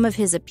him with some of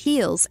his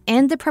appeals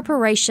and the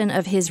preparation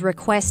of his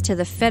request to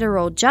the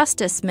federal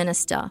justice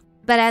minister.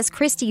 But as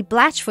Christy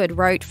Blatchford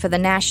wrote for the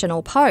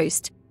National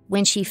Post,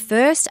 when she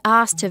first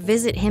asked to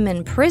visit him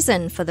in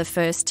prison for the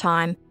first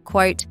time,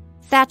 quote,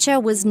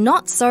 "Thatcher was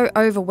not so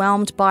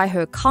overwhelmed by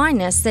her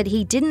kindness that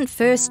he didn't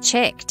first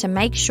check to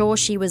make sure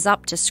she was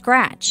up to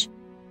scratch.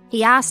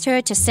 He asked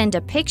her to send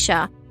a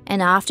picture,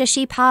 and after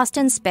she passed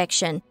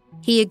inspection,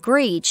 he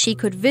agreed she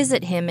could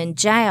visit him in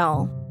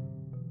jail."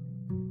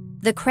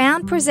 The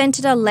Crown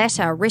presented a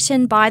letter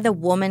written by the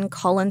woman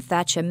Colin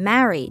Thatcher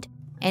married,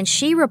 and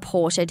she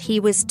reported he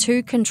was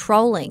too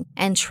controlling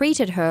and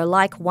treated her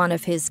like one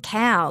of his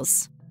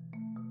cows.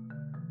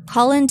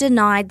 Colin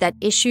denied that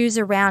issues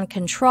around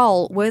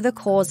control were the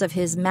cause of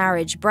his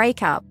marriage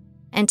breakup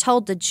and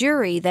told the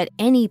jury that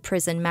any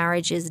prison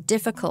marriage is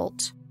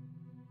difficult.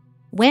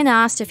 When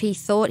asked if he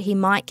thought he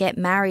might get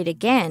married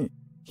again,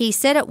 he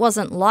said it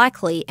wasn't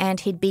likely and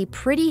he'd be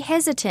pretty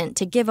hesitant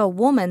to give a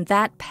woman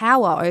that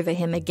power over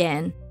him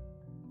again.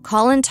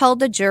 Colin told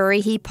the jury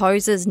he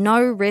poses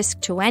no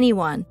risk to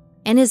anyone,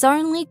 and his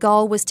only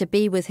goal was to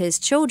be with his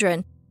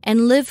children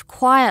and live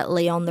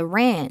quietly on the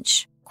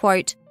ranch.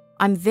 Quote,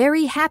 "I'm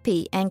very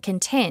happy and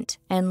content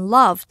and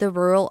love the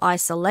rural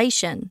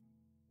isolation."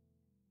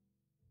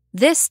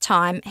 This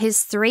time,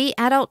 his 3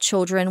 adult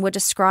children were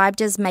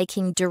described as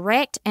making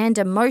direct and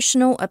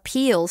emotional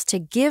appeals to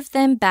give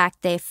them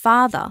back their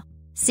father.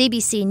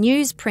 CBC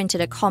News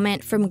printed a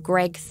comment from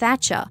Greg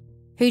Thatcher,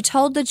 who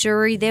told the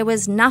jury there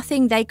was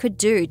nothing they could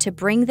do to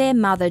bring their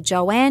mother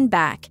JoAnn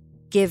back,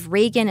 give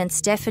Regan and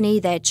Stephanie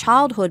their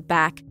childhood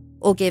back,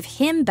 or give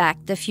him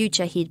back the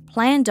future he'd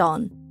planned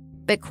on.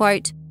 But,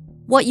 quote,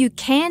 "What you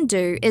can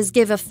do is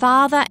give a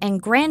father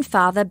and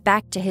grandfather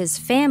back to his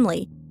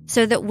family,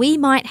 so that we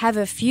might have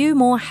a few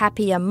more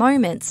happier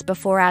moments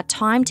before our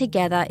time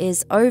together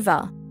is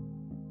over."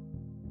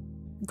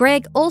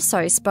 Greg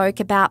also spoke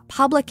about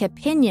public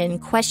opinion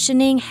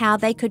questioning how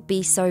they could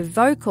be so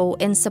vocal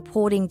in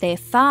supporting their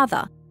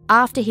father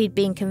after he'd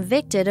been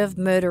convicted of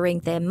murdering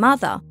their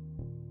mother.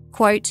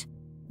 Quote,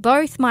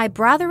 "Both my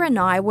brother and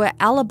I were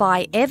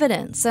alibi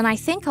evidence, and I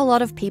think a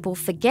lot of people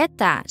forget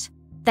that.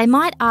 They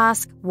might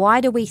ask,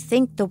 why do we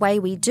think the way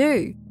we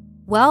do?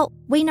 Well,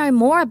 we know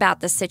more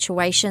about the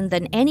situation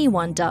than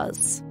anyone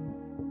does."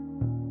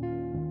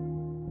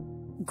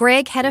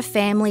 Greg had a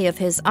family of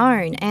his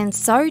own, and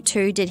so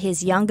too did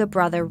his younger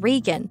brother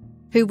Regan,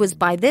 who was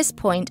by this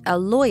point a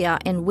lawyer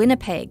in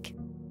Winnipeg.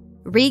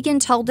 Regan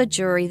told the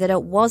jury that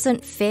it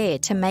wasn't fair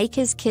to make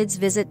his kids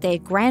visit their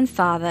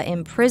grandfather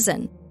in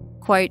prison.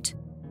 Quote,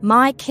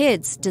 "My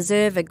kids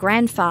deserve a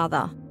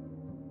grandfather."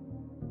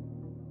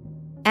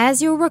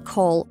 As you'll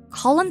recall,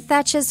 Colin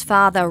Thatcher's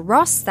father,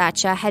 Ross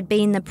Thatcher, had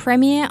been the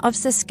Premier of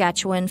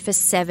Saskatchewan for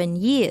 7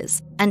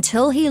 years,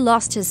 until he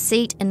lost his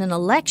seat in an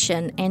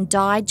election and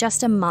died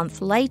just a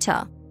month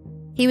later.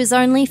 He was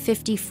only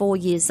 54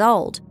 years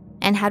old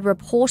and had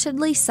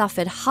reportedly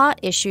suffered heart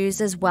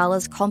issues as well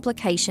as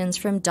complications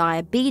from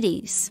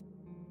diabetes.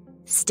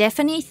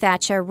 Stephanie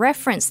Thatcher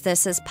referenced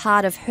this as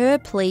part of her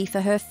plea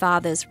for her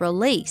father's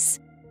release,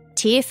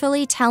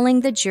 tearfully telling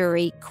the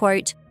jury,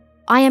 quote,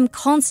 "I am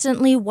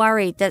constantly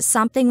worried that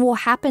something will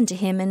happen to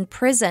him in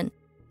prison,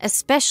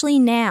 especially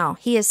now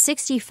he is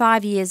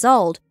 65 years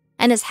old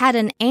and has had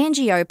an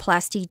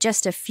angioplasty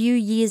just a few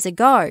years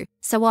ago,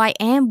 so I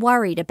am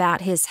worried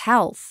about his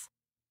health."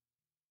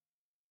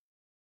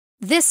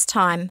 This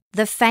time,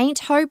 the faint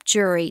hope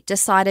jury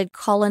decided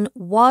Colin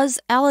was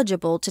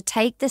eligible to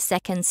take the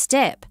second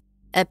step,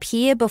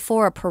 appear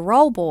before a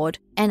parole board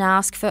and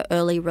ask for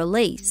early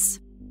release.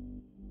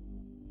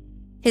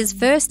 His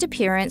first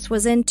appearance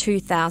was in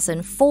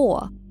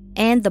 2004,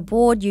 and the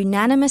board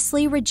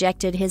unanimously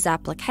rejected his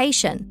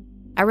application,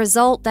 a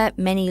result that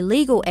many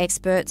legal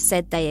experts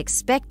said they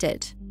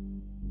expected.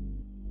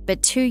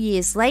 But 2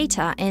 years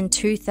later, in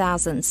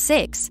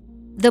 2006,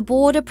 the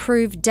board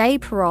approved day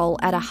parole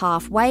at a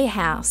halfway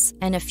house,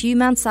 and a few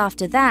months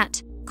after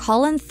that,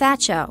 Colin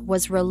Thatcher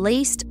was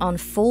released on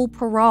full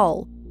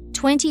parole,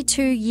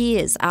 22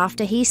 years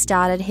after he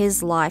started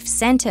his life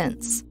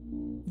sentence.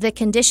 The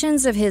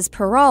conditions of his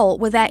parole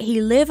were that he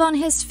live on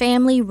his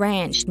family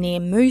ranch near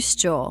Moose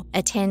Jaw,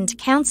 attend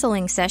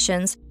counselling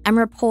sessions, and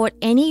report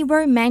any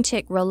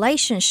romantic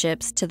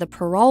relationships to the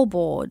parole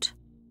board.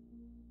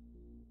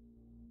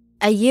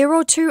 A year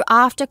or two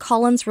after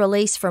Colin's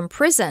release from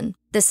prison,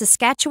 the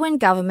Saskatchewan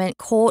government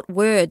caught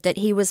word that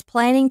he was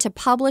planning to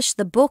publish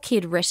the book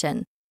he'd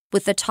written,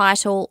 with the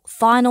title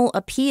Final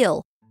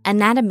Appeal: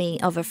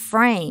 Anatomy of a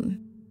Frame.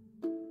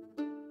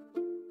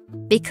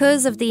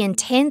 Because of the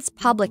intense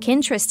public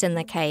interest in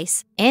the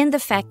case and the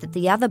fact that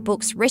the other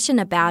books written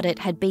about it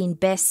had been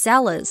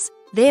bestsellers,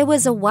 there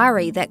was a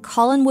worry that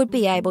Colin would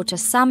be able to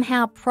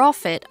somehow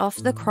profit off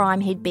the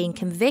crime he'd been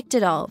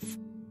convicted of.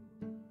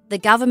 The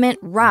government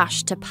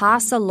rushed to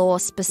pass a law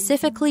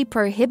specifically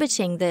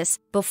prohibiting this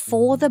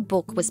before the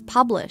book was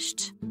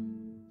published.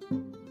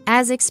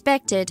 As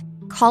expected,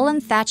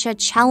 Colin Thatcher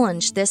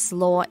challenged this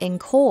law in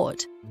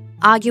court,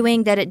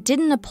 arguing that it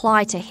didn't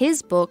apply to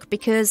his book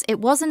because it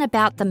wasn't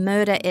about the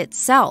murder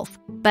itself,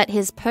 but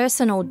his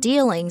personal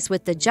dealings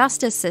with the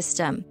justice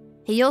system.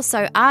 He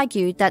also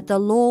argued that the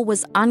law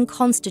was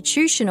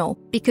unconstitutional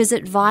because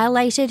it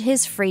violated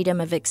his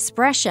freedom of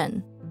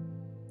expression.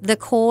 The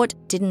court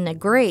didn't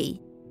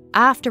agree.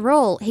 After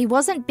all, he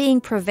wasn't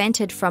being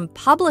prevented from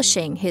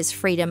publishing his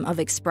freedom of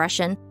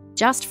expression,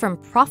 just from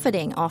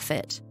profiting off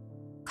it.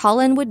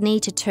 Colin would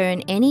need to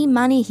turn any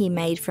money he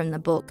made from the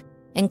book,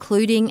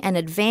 including an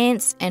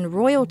advance and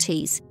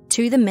royalties,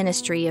 to the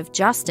Ministry of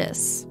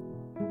Justice.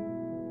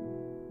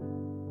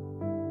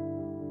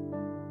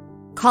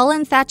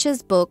 Colin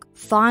Thatcher's book,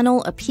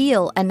 Final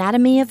Appeal: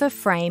 Anatomy of a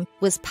Frame,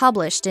 was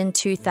published in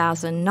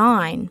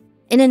 2009.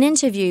 In an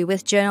interview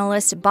with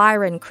journalist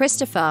Byron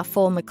Christopher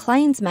for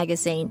Maclean's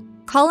magazine,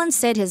 Colin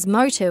said his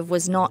motive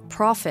was not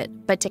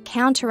profit, but to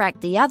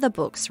counteract the other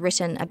books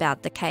written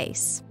about the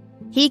case.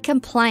 He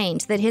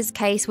complained that his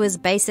case was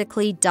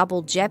basically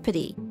double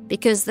jeopardy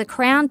because the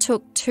Crown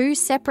took 2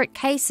 separate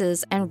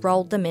cases and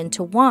rolled them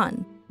into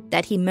one,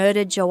 that he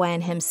murdered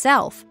JoAnn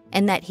himself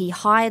and that he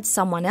hired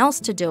someone else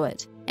to do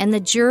it, and the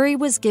jury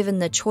was given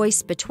the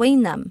choice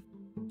between them.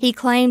 He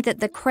claimed that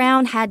the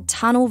Crown had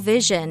tunnel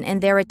vision in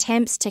their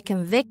attempts to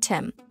convict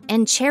him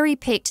and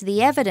cherry-picked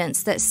the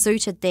evidence that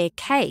suited their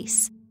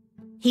case.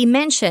 He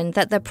mentioned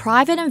that the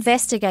private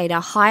investigator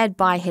hired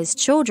by his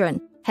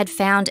children had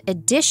found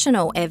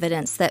additional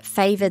evidence that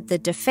favoured the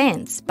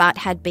defence but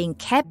had been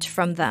kept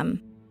from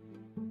them.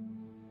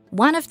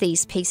 One of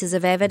these pieces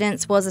of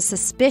evidence was a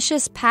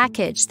suspicious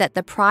package that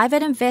the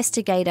private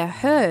investigator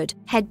heard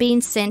had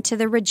been sent to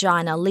the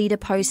Regina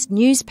Leader-Post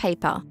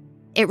newspaper.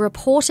 It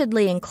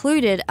reportedly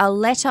included a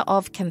letter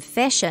of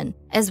confession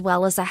as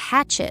well as a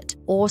hatchet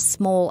or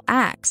small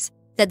axe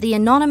that the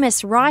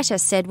anonymous writer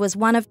said was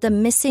one of the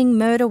missing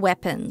murder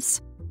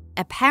weapons.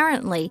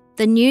 Apparently,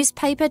 the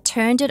newspaper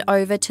turned it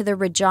over to the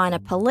Regina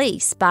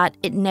police, but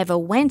it never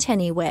went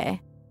anywhere.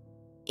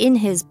 In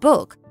his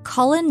book,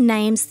 Colin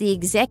names the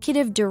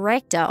executive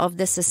director of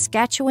the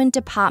Saskatchewan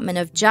Department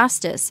of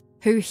Justice,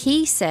 who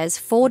he says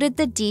forwarded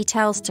the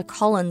details to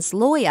Colin's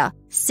lawyer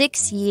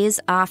 6 years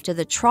after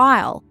the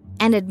trial,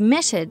 and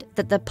admitted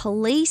that the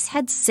police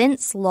had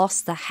since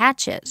lost the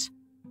hatchet.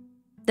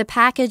 The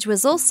package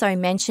was also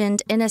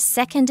mentioned in a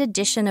second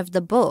edition of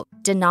the book,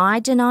 Deny,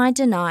 Deny,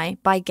 Deny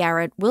by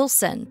Garrett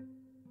Wilson.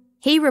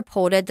 He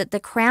reported that the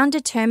Crown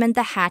determined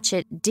the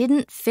hatchet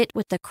didn't fit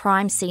with the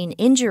crime scene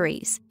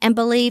injuries and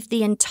believed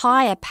the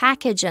entire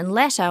package and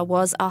letter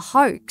was a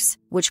hoax,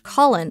 which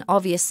Colin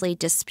obviously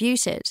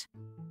disputed.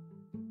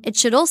 It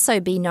should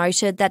also be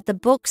noted that the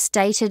book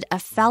stated a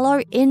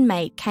fellow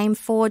inmate came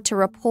forward to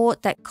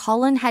report that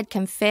Colin had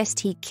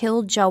confessed he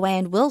killed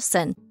JoAnn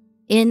Wilson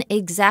in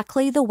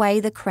exactly the way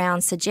the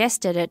Crown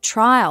suggested at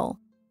trial.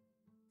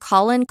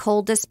 Colin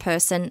called this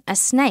person a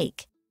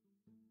snake.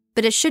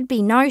 But it should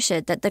be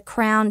noted that the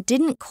Crown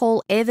didn't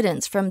call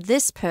evidence from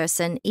this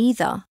person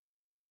either.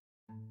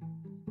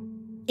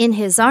 In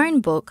his own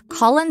book,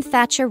 Colin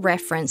Thatcher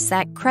referenced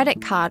that credit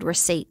card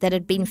receipt that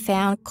had been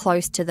found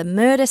close to the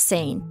murder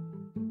scene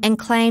and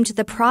claimed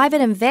the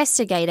private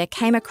investigator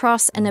came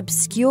across an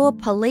obscure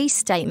police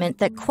statement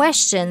that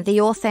questioned the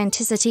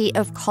authenticity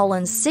of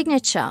Colin's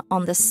signature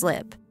on the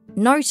slip,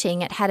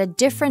 noting it had a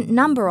different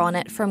number on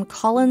it from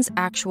Colin's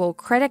actual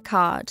credit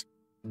card.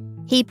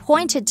 He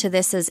pointed to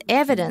this as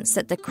evidence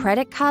that the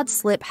credit card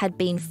slip had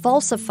been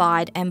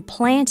falsified and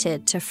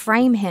planted to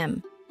frame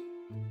him.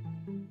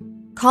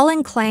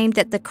 Colin claimed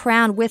that the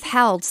Crown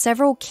withheld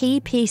several key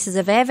pieces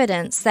of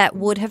evidence that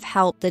would have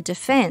helped the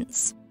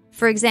defence.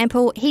 For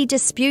example, he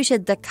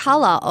disputed the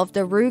colour of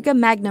the Ruger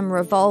Magnum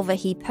revolver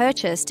he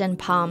purchased in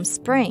Palm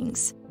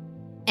Springs.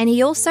 And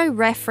he also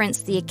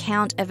referenced the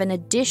account of an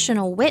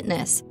additional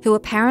witness who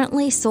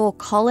apparently saw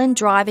Colin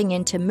driving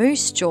into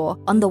Moose Jaw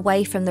on the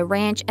way from the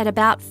ranch at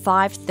about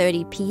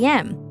 5:30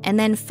 p.m. and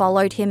then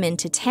followed him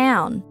into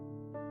town.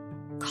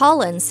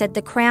 Colin said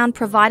the Crown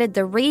provided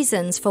the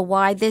reasons for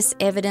why this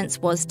evidence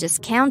was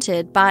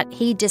discounted, but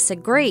he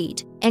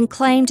disagreed and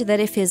claimed that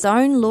if his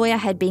own lawyer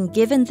had been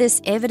given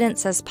this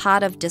evidence as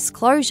part of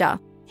disclosure,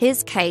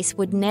 his case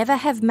would never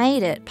have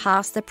made it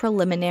past the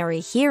preliminary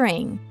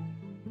hearing.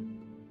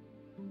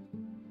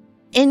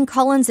 In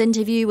Colin's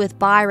interview with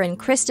Byron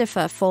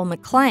Christopher for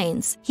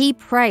Maclean's, he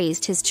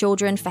praised his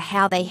children for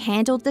how they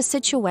handled the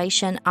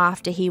situation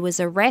after he was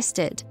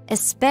arrested,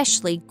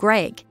 especially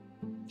Greg.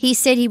 He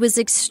said he was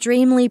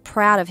extremely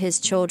proud of his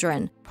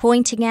children,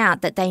 pointing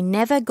out that they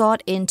never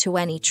got into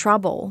any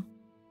trouble.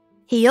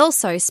 He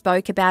also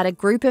spoke about a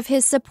group of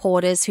his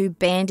supporters who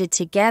banded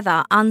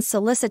together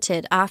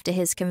unsolicited after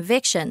his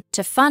conviction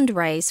to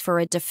fundraise for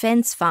a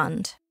defence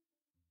fund.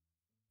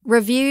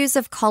 Reviews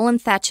of Colin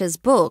Thatcher's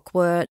book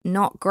were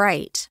not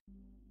great.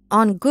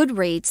 On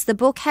Goodreads, the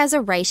book has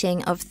a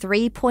rating of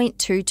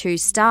 3.22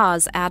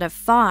 stars out of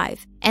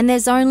 5, and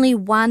there's only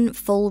one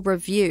full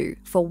review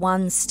for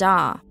 1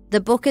 star. The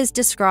book is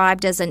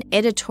described as an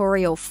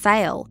editorial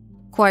fail,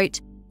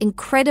 quote,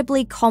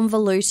 incredibly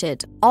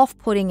convoluted,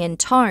 off-putting in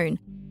tone,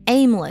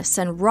 aimless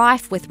and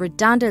rife with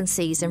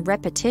redundancies and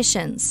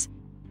repetitions.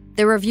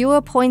 The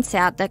reviewer points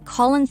out that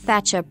Colin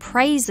Thatcher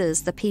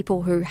praises the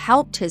people who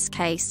helped his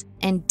case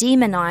and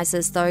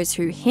demonises those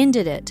who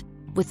hindered it,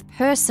 with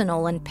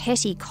personal and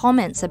petty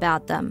comments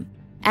about them.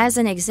 As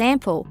an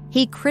example,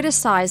 he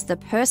criticised the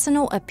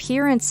personal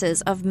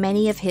appearances of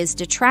many of his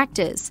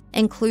detractors,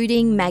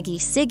 including Maggie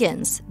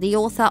Siggins, the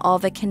author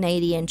of A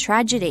Canadian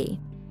Tragedy.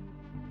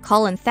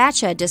 Colin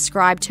Thatcher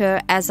described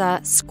her as a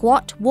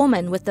squat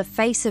woman with the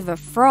face of a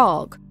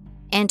frog,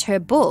 and her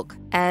book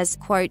as,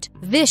 quote,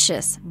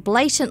 vicious,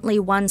 blatantly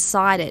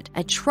one-sided,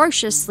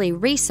 atrociously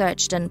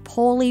researched and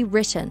poorly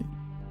written.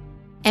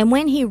 And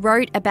when he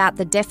wrote about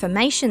the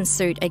defamation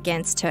suit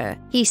against her,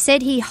 he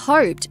said he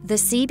hoped the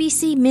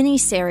CBC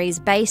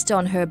miniseries based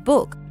on her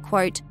book,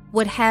 quote,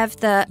 would have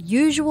the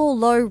usual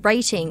low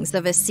ratings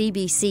of a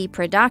CBC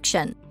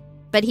production,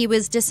 but he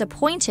was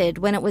disappointed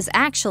when it was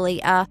actually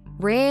a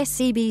rare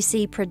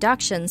CBC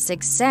production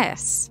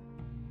success.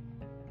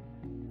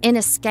 In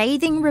a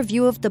scathing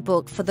review of the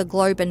book for the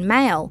Globe and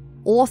Mail,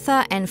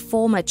 author and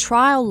former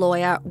trial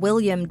lawyer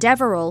William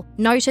Deverell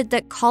noted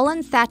that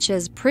Colin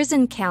Thatcher's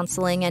prison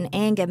counselling and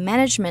anger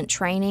management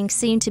training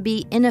seemed to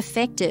be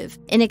ineffective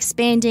in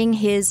expanding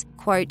his,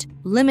 quote,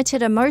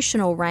 limited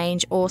emotional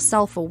range or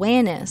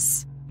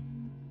self-awareness.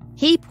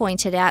 He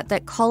pointed out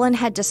that Colin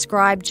had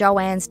described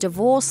JoAnn's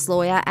divorce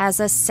lawyer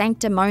as a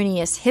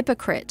sanctimonious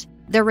hypocrite,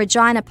 the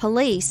Regina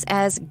Police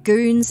as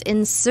goons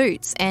in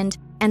suits, and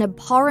an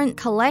abhorrent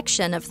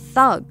collection of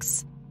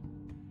thugs.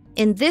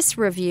 In this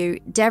review,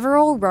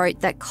 Deverell wrote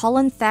that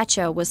Colin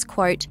Thatcher was,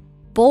 quote,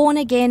 born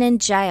again in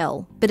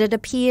jail, but it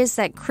appears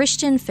that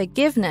Christian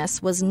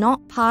forgiveness was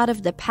not part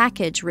of the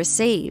package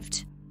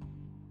received.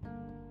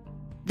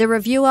 The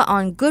reviewer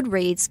on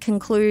Goodreads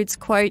concludes,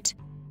 quote,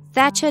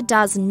 Thatcher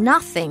does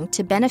nothing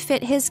to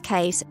benefit his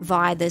case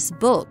via this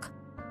book.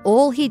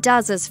 All he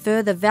does is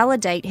further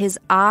validate his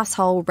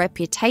arsehole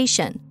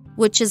reputation,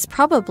 which is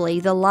probably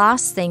the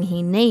last thing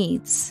he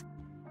needs.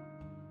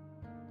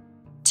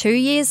 2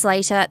 years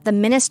later, the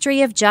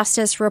Ministry of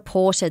Justice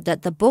reported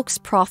that the book's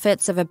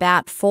profits of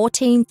about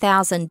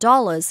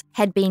 $14,000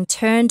 had been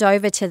turned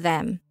over to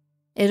them.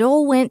 It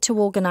all went to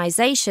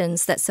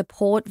organisations that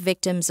support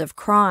victims of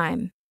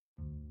crime.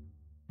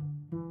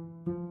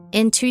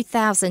 In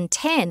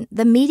 2010,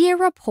 the media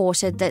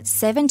reported that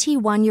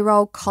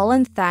 71-year-old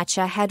Colin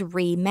Thatcher had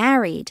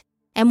remarried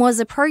and was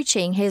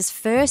approaching his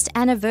first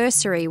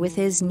anniversary with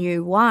his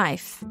new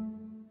wife.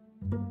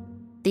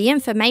 The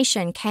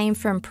information came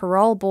from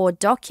parole board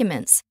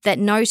documents that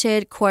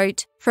noted,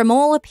 quote, from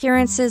all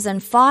appearances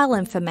and file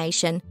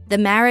information, the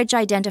marriage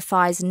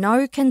identifies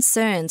no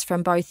concerns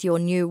from both your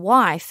new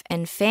wife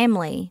and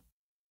family.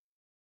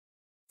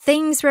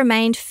 Things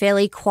remained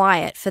fairly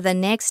quiet for the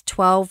next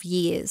 12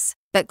 years,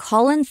 But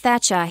Colin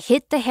Thatcher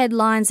hit the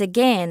headlines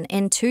again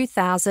in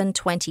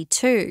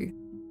 2022.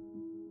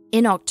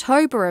 In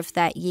October of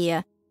that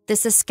year, the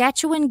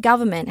Saskatchewan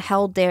government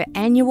held their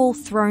annual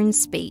throne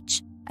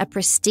speech, a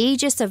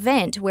prestigious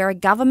event where a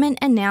government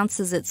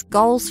announces its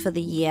goals for the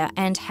year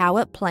and how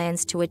it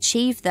plans to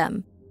achieve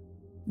them.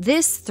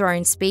 This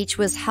throne speech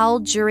was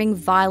held during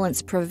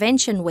Violence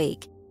Prevention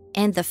Week,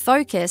 and the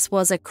focus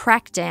was a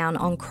crackdown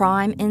on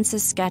crime in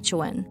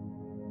Saskatchewan.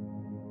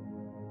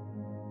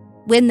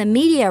 When the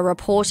media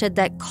reported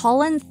that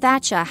Colin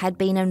Thatcher had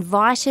been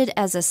invited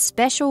as a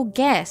special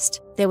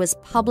guest, there was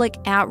public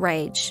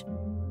outrage.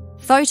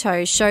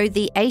 Photos showed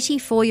the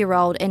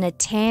 84-year-old in a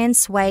tan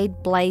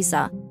suede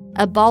blazer,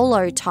 a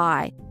bolo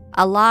tie,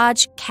 a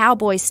large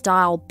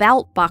cowboy-style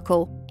belt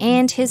buckle,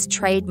 and his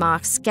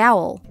trademark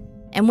scowl.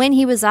 And when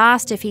he was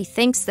asked if he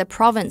thinks the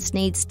province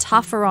needs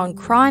tougher on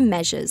crime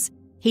measures,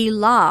 he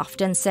laughed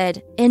and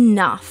said,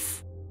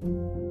 "Enough."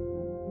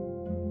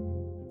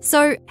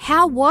 So,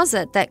 how was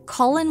it that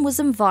Colin was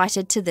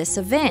invited to this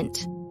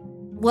event?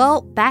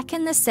 Well, back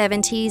in the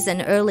 70s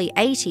and early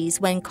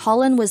 80s, when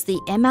Colin was the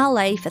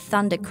MLA for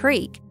Thunder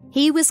Creek,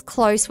 he was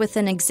close with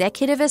an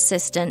executive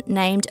assistant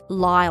named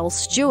Lyle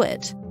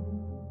Stewart.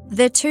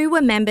 The two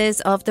were members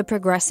of the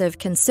Progressive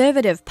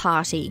Conservative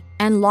Party,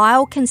 and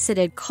Lyle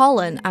considered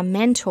Colin a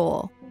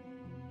mentor.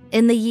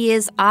 In the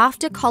years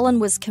after Colin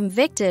was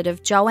convicted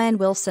of JoAnn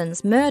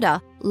Wilson's murder,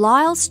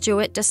 Lyle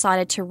Stewart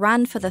decided to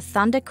run for the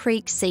Thunder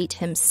Creek seat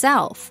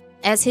himself,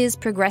 as his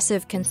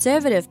Progressive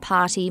Conservative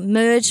Party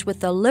merged with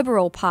the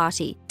Liberal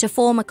Party to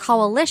form a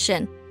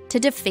coalition to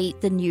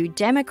defeat the New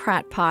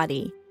Democrat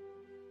Party.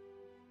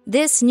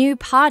 This new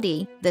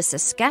party, the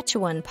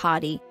Saskatchewan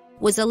Party,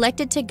 was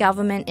elected to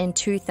government in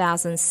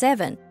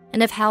 2007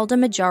 and have held a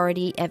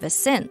majority ever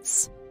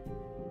since.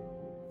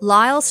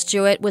 Lyle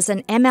Stewart was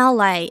an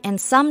MLA and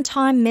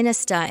sometime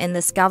minister in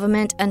this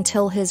government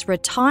until his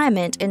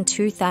retirement in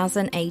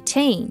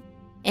 2018,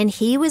 and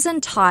he was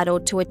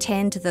entitled to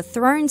attend the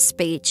throne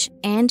speech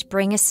and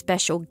bring a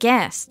special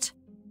guest.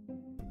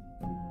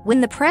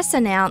 When the press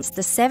announced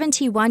the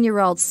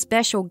 71-year-old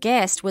special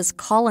guest was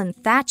Colin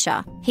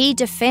Thatcher, he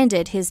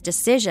defended his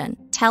decision,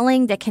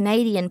 telling the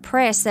Canadian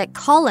press that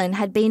Colin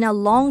had been a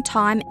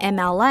long-time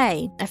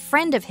MLA, a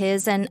friend of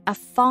his and a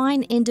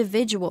fine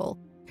individual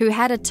who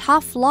had a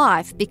tough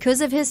life because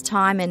of his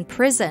time in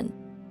prison.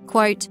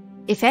 Quote,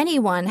 "If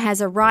anyone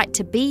has a right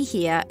to be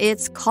here,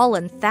 it's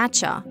Colin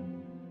Thatcher."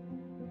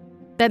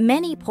 But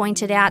many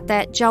pointed out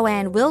that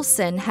JoAnn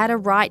Wilson had a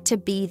right to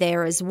be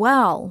there as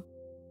well.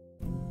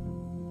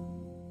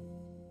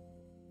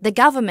 The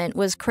government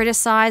was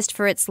criticised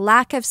for its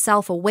lack of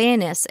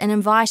self-awareness in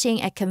inviting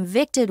a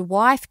convicted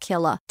wife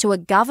killer to a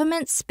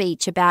government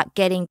speech about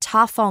getting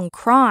tough on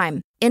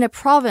crime in a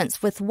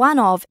province with one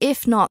of,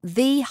 if not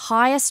the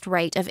highest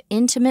rate of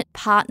intimate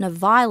partner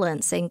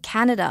violence in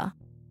Canada.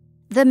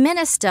 The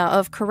Minister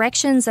of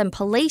Corrections and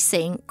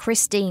Policing,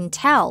 Christine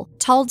Tell,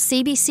 told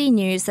CBC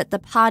News that the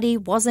party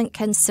wasn't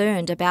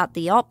concerned about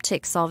the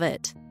optics of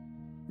it.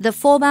 The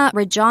former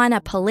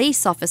Regina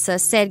police officer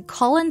said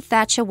Colin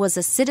Thatcher was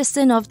a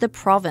citizen of the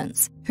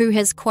province who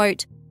has,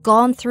 quote,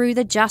 gone through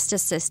the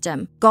justice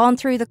system, gone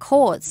through the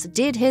courts,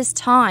 did his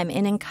time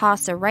in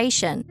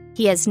incarceration.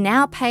 He has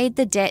now paid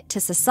the debt to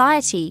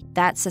society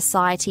that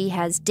society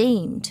has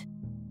deemed.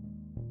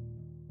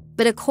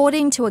 But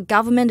according to a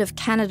Government of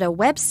Canada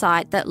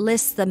website that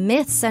lists the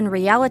myths and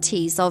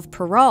realities of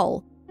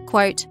parole,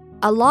 quote,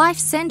 "A life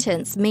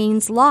sentence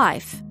means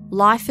life.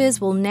 Lifers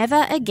will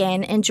never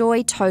again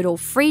enjoy total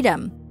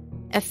freedom.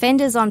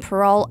 Offenders on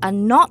parole are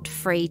not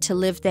free to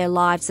live their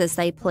lives as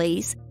they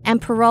please,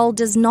 and parole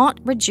does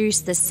not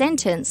reduce the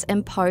sentence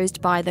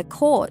imposed by the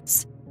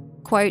courts.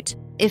 Quote,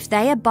 if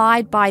they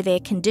abide by their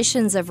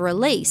conditions of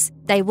release,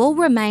 they will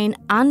remain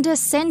under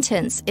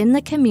sentence in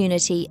the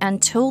community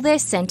until their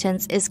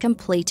sentence is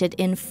completed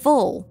in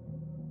full."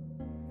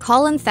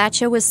 Colin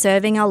Thatcher was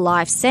serving a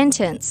life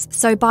sentence,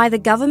 so by the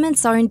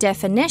government's own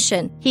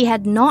definition, he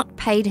had not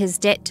paid his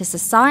debt to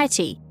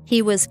society.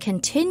 He was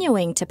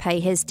continuing to pay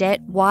his debt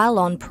while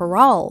on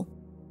parole.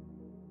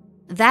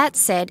 That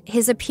said,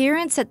 his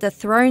appearance at the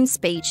throne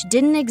speech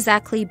didn't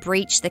exactly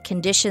breach the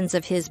conditions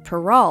of his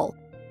parole,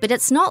 but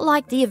it's not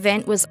like the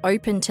event was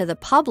open to the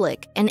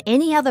public and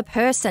any other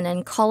person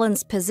in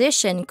Colin's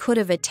position could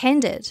have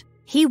attended.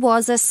 He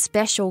was a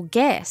special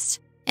guest,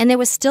 and there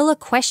was still a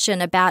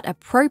question about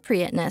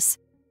appropriateness,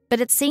 but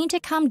it seemed to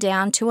come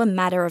down to a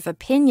matter of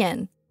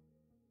opinion.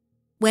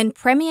 When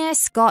Premier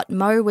Scott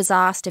Moe was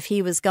asked if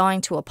he was going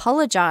to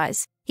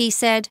apologise, he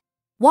said,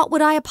 "What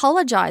would I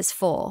apologise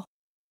for?"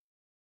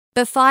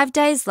 But 5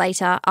 days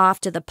later,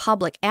 after the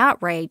public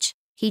outrage,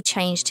 he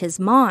changed his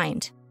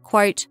mind.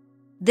 Quote,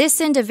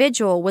 "This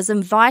individual was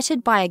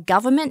invited by a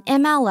government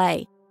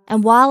MLA,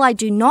 and while I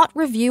do not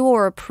review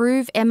or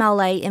approve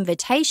MLA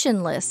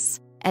invitation lists,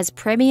 as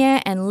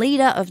Premier and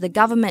leader of the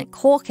government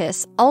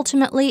caucus,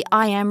 ultimately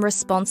I am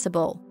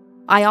responsible.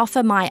 I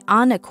offer my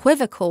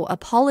unequivocal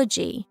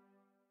apology."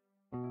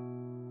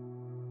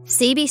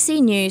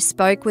 CBC News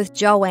spoke with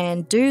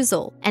JoAnn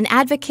Doozle, an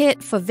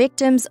advocate for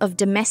victims of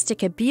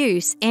domestic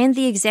abuse and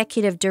the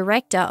executive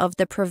director of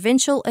the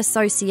Provincial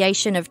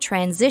Association of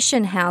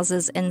Transition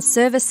Houses and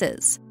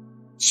Services.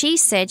 She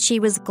said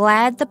she was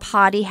glad the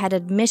party had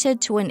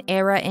admitted to an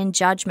error in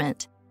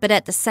judgment, but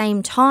at the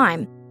same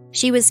time,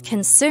 she was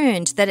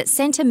concerned that it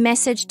sent a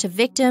message to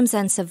victims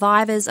and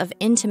survivors of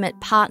intimate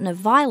partner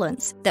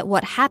violence that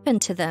what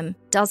happened to them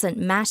doesn't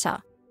matter.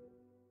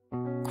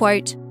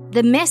 Quote,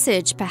 "The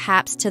message,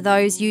 perhaps, to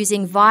those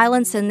using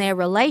violence in their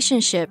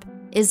relationship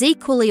is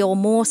equally or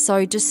more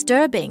so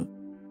disturbing,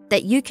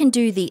 that you can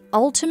do the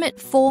ultimate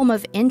form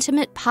of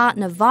intimate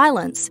partner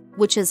violence,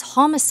 which is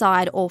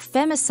homicide or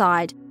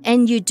femicide,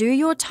 and you do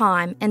your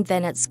time and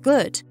then it's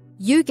good.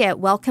 You get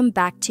welcomed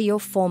back to your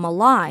former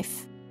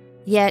life.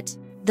 Yet,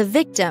 the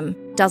victim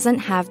doesn't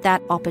have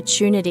that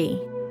opportunity."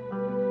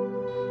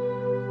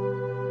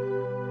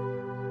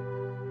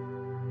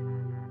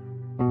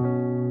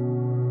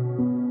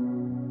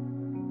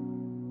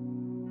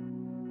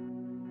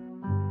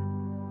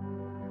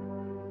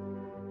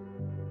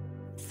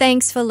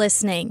 Thanks for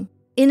listening.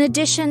 In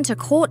addition to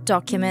court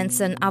documents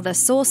and other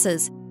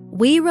sources,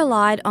 we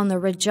relied on the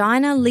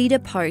Regina Leader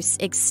Post's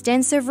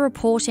extensive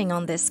reporting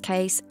on this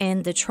case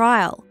and the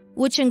trial,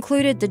 which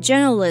included the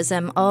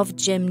journalism of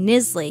Jim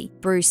Nisley,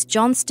 Bruce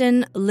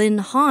Johnston, Lynn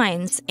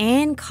Hines,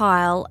 Ann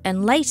Kyle,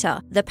 and later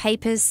the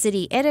paper's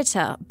city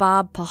editor,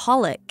 Barb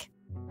Paholic.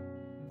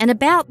 And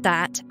about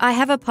that, I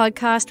have a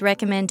podcast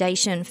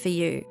recommendation for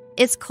you.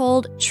 It's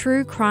called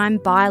True Crime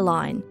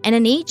Byline, and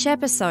in each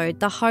episode,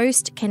 the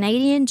host,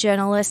 Canadian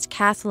journalist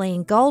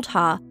Kathleen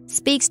Goldhar,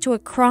 speaks to a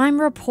crime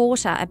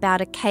reporter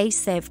about a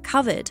case they've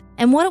covered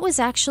and what it was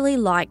actually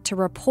like to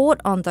report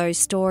on those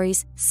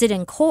stories, sit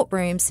in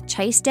courtrooms,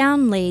 chase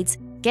down leads,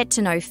 get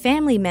to know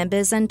family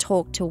members, and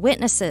talk to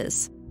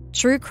witnesses.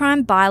 True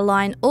Crime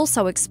Byline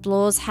also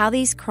explores how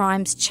these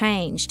crimes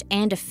changed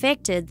and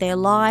affected their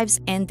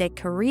lives and their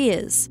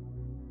careers.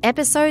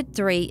 Episode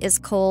 3 is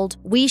called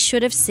We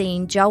Should Have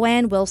Seen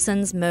JoAnn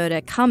Wilson's Murder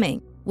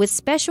Coming, with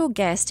special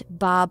guest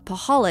Barb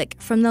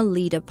Paholic from the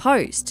Leader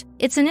Post.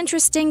 It's an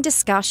interesting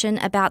discussion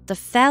about the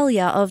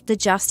failure of the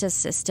justice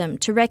system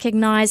to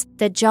recognise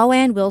that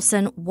JoAnn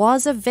Wilson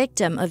was a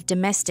victim of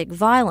domestic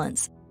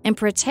violence and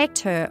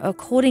protect her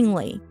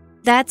accordingly.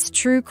 That's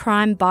True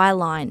Crime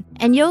Byline,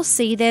 and you'll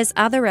see there's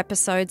other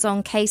episodes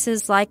on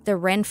cases like the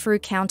Renfrew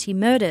County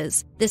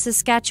murders, the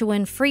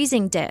Saskatchewan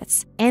freezing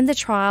deaths, and the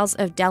trials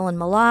of Dallin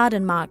Millard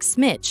and Mark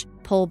Smitch,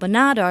 Paul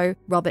Bernardo,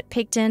 Robert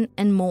Picton,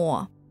 and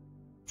more.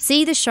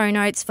 See the show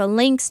notes for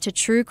links to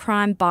True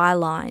Crime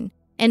Byline.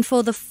 And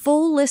for the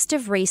full list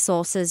of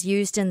resources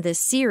used in this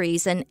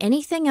series and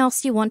anything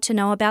else you want to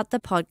know about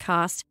the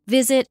podcast,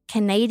 visit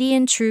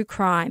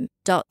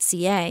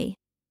CanadianTrueCrime.ca.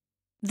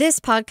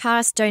 This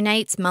podcast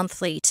donates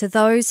monthly to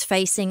those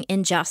facing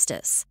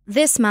injustice.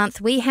 This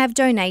month, we have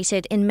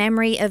donated in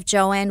memory of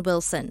JoAnn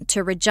Wilson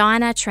to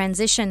Regina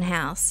Transition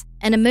House,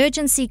 an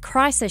emergency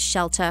crisis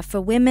shelter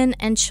for women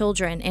and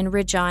children in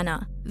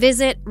Regina.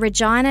 Visit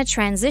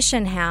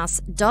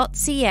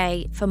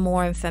reginatransitionhouse.ca for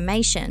more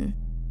information.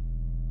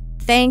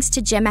 Thanks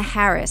to Gemma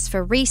Harris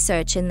for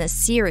research in this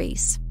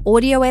series.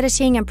 Audio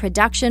editing and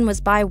production was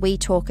by We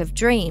Talk of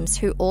Dreams,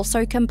 who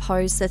also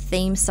composed the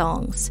theme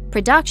songs.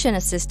 Production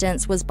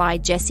assistance was by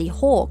Jesse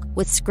Hawke,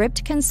 with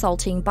script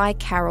consulting by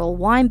Carol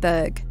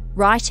Weinberg.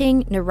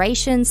 Writing,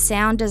 narration,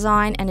 sound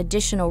design, and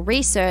additional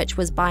research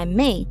was by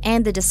me,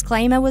 and the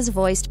disclaimer was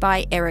voiced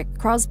by Eric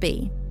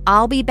Crosby.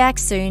 I'll be back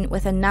soon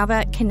with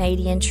another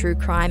Canadian True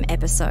Crime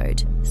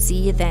episode. See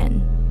you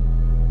then.